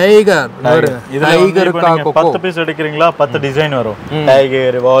 இதுல 10 பீஸ் எடுக்கிறீங்களா 10 டிசைன் வரும்.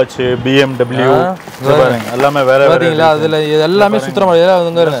 டைகர், வாட்ச், BMW பாருங்க எல்லாமே வேற பாத்தீங்களா? அதுல எல்லாமே சுத்திர மாதிரி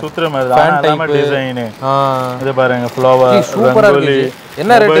தான் சுத்திர மாதிரி தான் எல்லாமே டிசைன். இது பாருங்க ஃப்ளவர் சூப்பரா இருக்கு.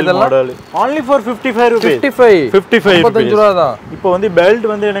 என்ன ரேட் இதெல்லாம்? only for 55 rupees. 55 ரூபாய் தான். இப்போ வந்து பெல்ட்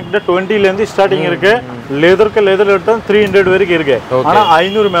வந்து எனக்கு 20 ல இருந்து ஸ்டார்டிங் இருக்கு. லெதருக்கு லெதர் எடுத்தா 300 வரைக்கும் இருக்கு. ஆனா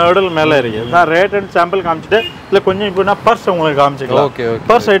 500 மாடல் மேல இருக்கு. நான் ரேட் அண்ட் சாம்பிள் காமிச்சிட்டு இல்ல கொஞ்சம் இப்போ நான் பர்ஸ் உங்களுக்கு காமிச்சிக்கலாம். Okay okay.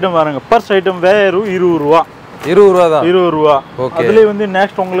 பர்ஸ் ஐட்டம் பாருங்க. பர்ஸ் ஐட்டம் வெறும் 20 ரூபாய். 20 ரூபாய் தான். 20 ரூபாய். அதுல வந்து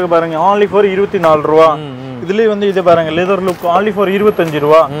நெக்ஸ்ட் உங்களுக்கு பாருங்க only for 24 ரூபாய். இதுல வந்து இது பாருங்க லெதர் லுக் only for 25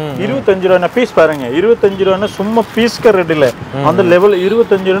 ரூபாய். 25 ரூபாய் பீஸ் பாருங்க. 25 ரூபாய் சும்மா பீஸ்க்கு ரேட் இல்ல. அந்த லெவல்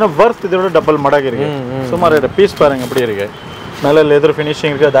 25 ரூபாய் வர்த் இதோட டபுள் மடங்கு இருக்கு. சும்மா ரேட் பீஸ் பாருங்க எப்படி இருக்கு. மேல லெதர்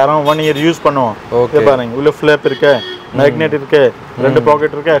ஃபினிஷிங் இருக்கு. தாராளமா 1 இயர் யூஸ் பண்ணுவோம். இது பாருங்க உள்ள ஃபிளாப் இருக்கு, மேக்னெட் இருக்கு, ரெண்டு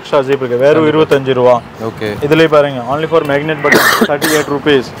பாக்கெட் இருக்கு, எக்ஸ்ட்ரா ஜிப் இருக்கு. வெறும் 25 ரூபாய். ஓகே. இதுல பாருங்க only for magnet button 38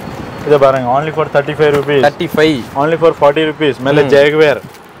 rupees. இது பாருங்க only for 35 rupees. 35 only for 40 rupees. மேல ஜாகுவார்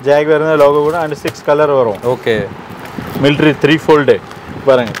லோகோ கூட and 6 கலர் வரும். ஓகே. மிலிட்டரி 3 fold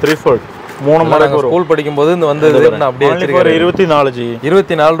பாருங்க 3 fold 3 மடங்கு வரும். ஸ்கூல் படிக்கும்போது இந்த வந்தது நான் அப்படியே வச்சிருக்கேன். 24 ஜி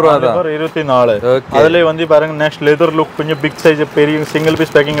 24 ரூபாய் தான். 24. அதுல வந்து பாருங்க நெக்ஸ்ட் லெதர் லுக் கொஞ்சம் பிக் சைஸ் பெரிய single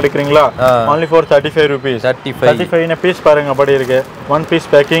piece packing எடுக்கறீங்களா only for 35 rupees. 35 ன பீஸ் பாருங்க அப்படி இருக்கு. 1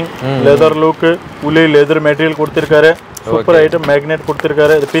 பீஸ் பேக்கிங் லெதர் லுக் உள்ள லெதர் மெட்டீரியல் கொடுத்திருக்காரு. சூப்பர் ஐட்டம் மேக்னெட்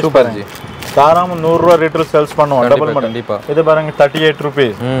கொடுத்திருக்காரு. இது பீஸ் பாருங்க. தாராளமா 100 ரூபாய் ரேட்ல சேல்ஸ் பண்ணுவோம். டபுள் கண்டிப்பா. இது பாருங்க 38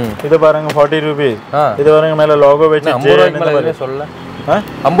 rupees. இது பாருங்க 40 rupees. இது பாருங்க மேல லோகோ வெச்சு 50 ரூபாய்க்கு மேல எதுமே சொல்லல.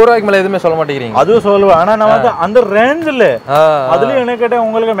 50 ரூபாய்க்கு மேல எதுமே சொல்ல மாட்டீங்க. அதுவும் சொல்லுவேன். ஆனா நான் வந்து அந்த ரேஞ்ச்ல அதுல என்ன கேட்டா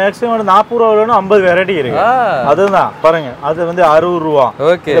உங்களுக்கு மேக்ஸிமம் 40 ரூபாய்ல 50 வெரைட்டி இருக்கு. அதுதான் பாருங்க. அது வந்து 60 ரூபாய்.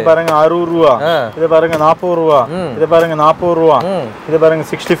 இது பாருங்க 60 ரூபாய். இது பாருங்க 40 ரூபாய். இது பாருங்க 40 ரூபாய். இது பாருங்க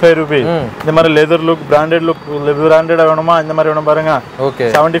 65 rupees. இந்த மாதிரி leather look branded look branded வேணுமா இந்த மாதிரி வேணும் பாருங்க. Okay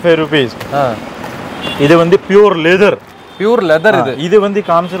 75 rupees. இது வந்து பியூர் லெதர். பியூர் லெதர் இது வந்து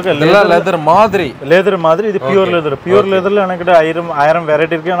காமிச்சிருக்க லெதர் மாதிரி இது பியூர் லெதர். பியூர் லெதர்ல எனக்கு 1000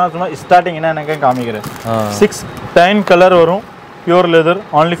 வெரைட்டி இருக்கு. நான் சும்மா ஸ்டார்டிங் என்ன எனக்கு காமிக்கிறேன். 6-10 கலர் வரும். Pure leather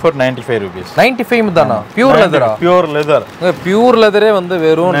only for 95 rupees. 95 தானா? பியூர் லெதரா? Pure leather. பியூர் லெதரே வந்து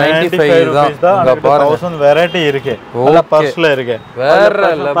வெறும் 95 தான். இங்க பாருங்க 1000 வெரைட்டி இருக்கு. நல்ல பர்ஸ்ல இருக்கு.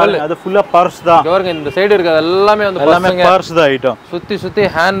 வேற லெவல். அது ஃபுல்லா பர்ஸ் தான். பாருங்க இந்த சைடு இருக்கு எல்லாமே வந்து பர்ஸ் தான் ஐட்டம். சுத்தி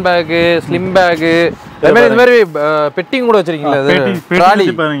ஹேண்ட் பேக், ஸ்லிம் பேக் இந்த மாதிரி பெட்டிங் கூட வச்சிருக்கீங்களா? ட்ராலி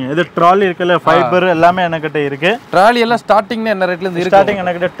பாருங்க. இது ட்ராலி இருக்குல ஃபைபர் எல்லாமே எனக்கிட்ட இருக்கு. ட்ராலி எல்லாம் ஸ்டார்டிங்ல என்ன ரேட்ல இருந்து இருக்கு? ஸ்டார்டிங்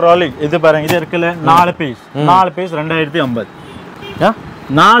எனக்கிட்ட ட்ராலி இது பாருங்க. இது இருக்குல 4 பீஸ் 2050.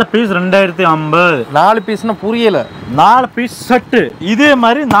 4 பீஸ் 2050. 4 பீஸ்னா புரியல. 4 பீஸ் செட் இதே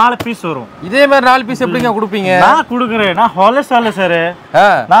மாதிரி 4 பீஸ் வரும். இதே மாதிரி 4 பீஸ் எப்படிங்க கொடுப்பீங்க? நான் கொடுக்குறேன். நான் ஹோல்சேல் சார்.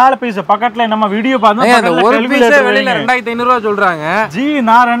 4 பீஸ் பக்கத்துல நம்ம வீடியோ பார்த்தா ஒரு பீஸ் வெளியில 2500 ரூபாய் சொல்றாங்க. ஜி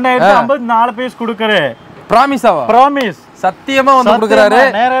நான் 2050 4 பீஸ் கொடுக்குறேன். ப்ராமிஸாவா? ப்ராமிஸ். சத்தியமா வந்து கொடுக்கறாரு.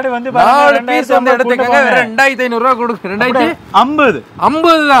 நேரடி வந்து 4 பீஸ் வந்து எடுத்துக்கங்க. 2500 ரூபாய் கொடுங்க. 2050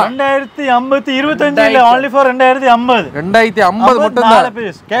 50 தான். 2050 25 இல்ல only for 2050. 2050 மட்டும் தான். 4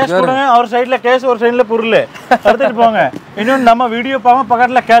 பீஸ் கேஷ் கொடுங்க. அவர் சைடுல கேஷ் ஒரு சைடுல பொருள் எடுத்துட்டு போங்க. இன்னும் நம்ம வீடியோ பாருங்க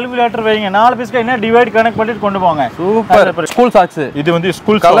பக்கத்துல கால்குலேட்டர் வைங்க. 4 பீஸ்க்கு என்ன டிவைட் கனெக்ட் பண்ணிட்டு கொண்டு போங்க. சூப்பர். School socks. இது வந்து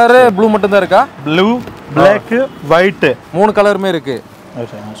ஸ்கூல் கலர் ப்ளூ மட்டும் தான் இருக்கா? ப்ளூ, Black, white 3 கலருமே இருக்கு.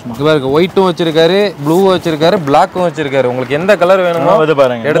 ஒயிட்டும் வச்சிருக்காரு, ப்ளூ வச்சிருக்காரு, பிளாக்கும் வச்சிருக்காரு. உங்களுக்கு எந்த கலர் வேணுமோ அது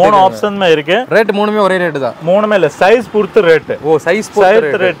பாருங்க. 3 ஆப்ஷன்மே இருக்கு. ரேட் மூணுமே ஒரே ரேட் தான். மூணுமே இல்ல சைஸ் பொறுத்து ரேட். ஓ சைஸ்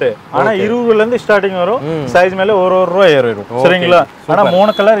பொறுத்து ரேட். ஆனா 20 ல இருந்து ஸ்டார்டிங் வரும். சைஸ் மேல ஒரு ரூபாய் ஏறும். சரிங்களா? ஆனா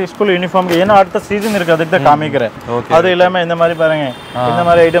 3 கலர் ஸ்கூல் யூனிஃபார்ம் ஏன்னா அடுத்த சீசன் இருக்கு. அதுக்கு தான் காமிக்கிறேன். அது இல்லாம இந்த மாதிரி பாருங்க. இந்த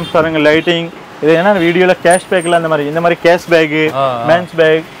மாதிரி ஐட்டம்ஸ் பாருங்க. லைட்டிங் இது என்ன வீடியோல கேஷ் பேக்ல இந்த மாதிரி கேஷ் பேக், மென்ஸ்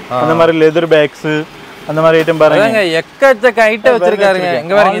பேக், அந்த மாதிரி லெதர் பேக்ஸ் அந்த மாதிரி ஐட்டம் பாருங்க. எக்கச்சக்க ஐட்டம் வச்சிருக்காருங்க.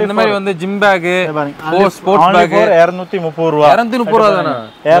 இங்க பாருங்க இந்த மாதிரி வந்து ஜிம் பேக், ஸ்போர்ட்ஸ் பேக் 230 ரூபாய். 230 ரூபாய் தானா?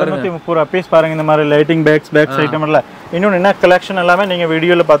 230 ரூபாய் பீஸ் பாருங்க. இந்த மாதிரி லைட்டிங் பேக்ஸ் ஐட்டம் எல்லாம் இன்னொன்னு என்ன கலெக்ஷன் எல்லாமே நீங்க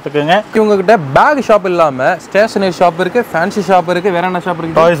வீடியோல பாத்துக்கோங்க. இவங்க கிட்ட பேக் ஷாப் இல்லாம ஸ்டேஷனரி ஷாப் இருக்கு, ஃபேன்சி ஷாப் இருக்கு, வேற என்ன ஷாப்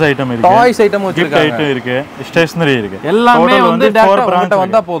இருக்கு? டாய்ஸ் ஐட்டம் இருக்கு, டாய்ஸ் ஐட்டம் வச்சிருக்காங்க, gift item இருக்கு, ஸ்டேஷனரி இருக்கு. எல்லாமே வந்து டைரக்டா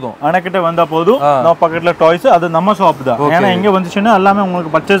வந்தா போதும். அனக்கிட்ட வந்தா போதும். நான் பக்கத்துல டாய்ஸ் அது நம்ம ஷாப் தான். ஏன்னா இங்க வந்துச்சுன்னா எல்லாமே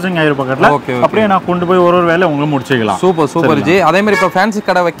உங்களுக்கு பர்ச்சேசிங் ஆயிரும் பக்கத்துல. அப்படியே நான் கொண்டு போய் ஒரு வேளை உங்களுக்கு முடிச்சுக்கலாம். Super G. அதே மாதிரி இப்போ ஃபேன்சி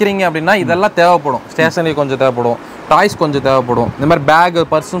கடை வைக்கிறீங்க அப்படின்னா இதெல்லாம் தேவைப்படும். ஸ்டேஷனரி கொஞ்சம் தேவைப்படும், டாய்ஸ் கொஞ்சம் தேவைப்படும், இந்த மாதிரி பேக்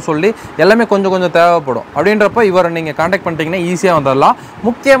பர்ஸ்ன்னு சொல்லி எல்லாமே கொஞ்சம் கொஞ்சம் தேவைப்படும். அப்படின்றப்ப இவரை நீங்கள் காண்டாக்ட் பண்ணிட்டீங்கன்னா ஈஸியாக வந்துடலாம்.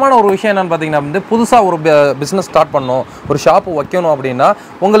 முக்கியமான ஒரு விஷயம் என்னென்னு பார்த்தீங்கன்னா வந்து புதுசாக ஒரு பிஸ்னஸ் ஸ்டார்ட் பண்ணணும், ஒரு ஷாப்பு வைக்கணும் அப்படின்னா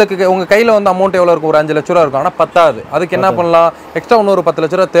உங்களுக்கு உங்கள் கையில் வந்து அமௌண்ட் எவ்வளோ இருக்கும்? ஒரு 5 லட்ச ரூபா இருக்கும். ஆனால் பத்தாது. அதுக்கு என்ன பண்ணலாம்? எக்ஸ்ட்ரா இன்னொரு 10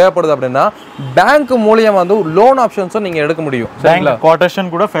 லட்ச ரூபா தேவைப்படுது அப்படின்னா பேங்க் மூலியம் வந்து லோன் ஆப்ஷன்ஸும் நீங்கள் எடுக்க முடியும்.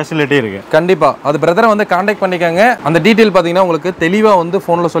 கோட்டேஷன் கூட ஃபெசிலிட்டி இருக்கு. கண்டிப்பாக அது பிரதரை வந்து காண்டாக்ட் பண்ணிக்கோங்க. அந்த டீட்டெயில் பார்த்தீங்கன்னா உங்களுக்கு தெளிவாக வந்து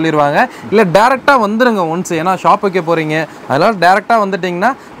ஃபோனில் சொல்லிடுவாங்க. இல்லை டேரெக்டாக வந்துடுங்க ஒன்ஸ். ஏன்னா ஷாப் வைக்க போறீங்க, அதனால டைரக்டா வந்துட்டீங்கன்னா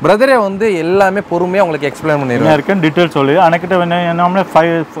பிரதரே வந்து எல்லாமே பொறுமையா உங்களுக்கு எக்ஸ்பிளைன் பண்ணிடுவாங்க. இருக்கு டீடைல் சொல்லி அனக்கிட்ட என்ன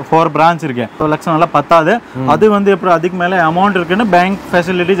 4 பிரான்ச் இருக்கு. 1 லட்சம் நல்லா பத்தாது. அது வந்து எப்படி அதுக்கு மேல அமௌண்ட் இருக்குன்னு பேங்க்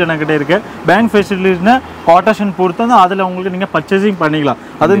ஃபெசிலிட்டிஸ் என்கிட்ட இருக்கு. பேங்க் ஃபெசிலிட்டிஸ்னா கோட்டேஷன் பொறுத்து அதுல உங்களுக்கு நீங்க பர்ச்சேசிங் பண்ணிக்கலாம்.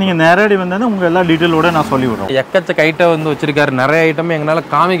 அது நீங்க நேரடி வந்து உங்க எல்லா டீடைலோட நான் சொல்லி விடுறேன். எக்கச்சக்க ஐட்டம் வந்து வச்சிருக்காரு. நிறைய ஐட்டம் எங்களால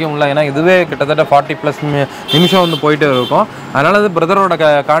காமிக்க முடியல. ஏன்னா இதுவே கிட்டத்தட்ட 40+ நிமிஷம் வந்து போயிட்டே இருக்கும். அதனால அது பிரதரோட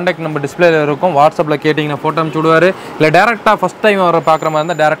கான்டாக்ட் நம்பர் டிஸ்பிளேல இருக்கும். வாட்ஸ்அப்ல கேட்டீங்கன்னா போட்டோ அனுப்பிச்சு விடுவாரு. இல்லை டேரெக்டாக ஃபஸ்ட் டைம் வர பார்க்குற மாதிரி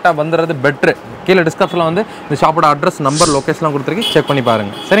இருந்தால் டேரெக்டாக வந்துடுறது பெட்ரு. கீழே டிஸ்கிரிப்ஷனில் வந்து இந்த ஷாப்போட அட்ரஸ், நம்பர், லொக்கேஷன்லாம் கொடுத்துருக்கு. செக் பண்ணி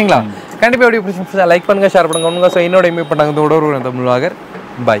பாருங்கள். சரிங்களா? கண்டிப்பாக எப்படி பிடிச்சி லைக் பண்ணுங்கள், ஷேர் பண்ணுங்கள். ஸோ என்னோட இமேஜ் பண்ணாங்க தமிழ் வாகர்.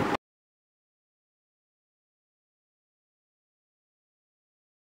 பாய்.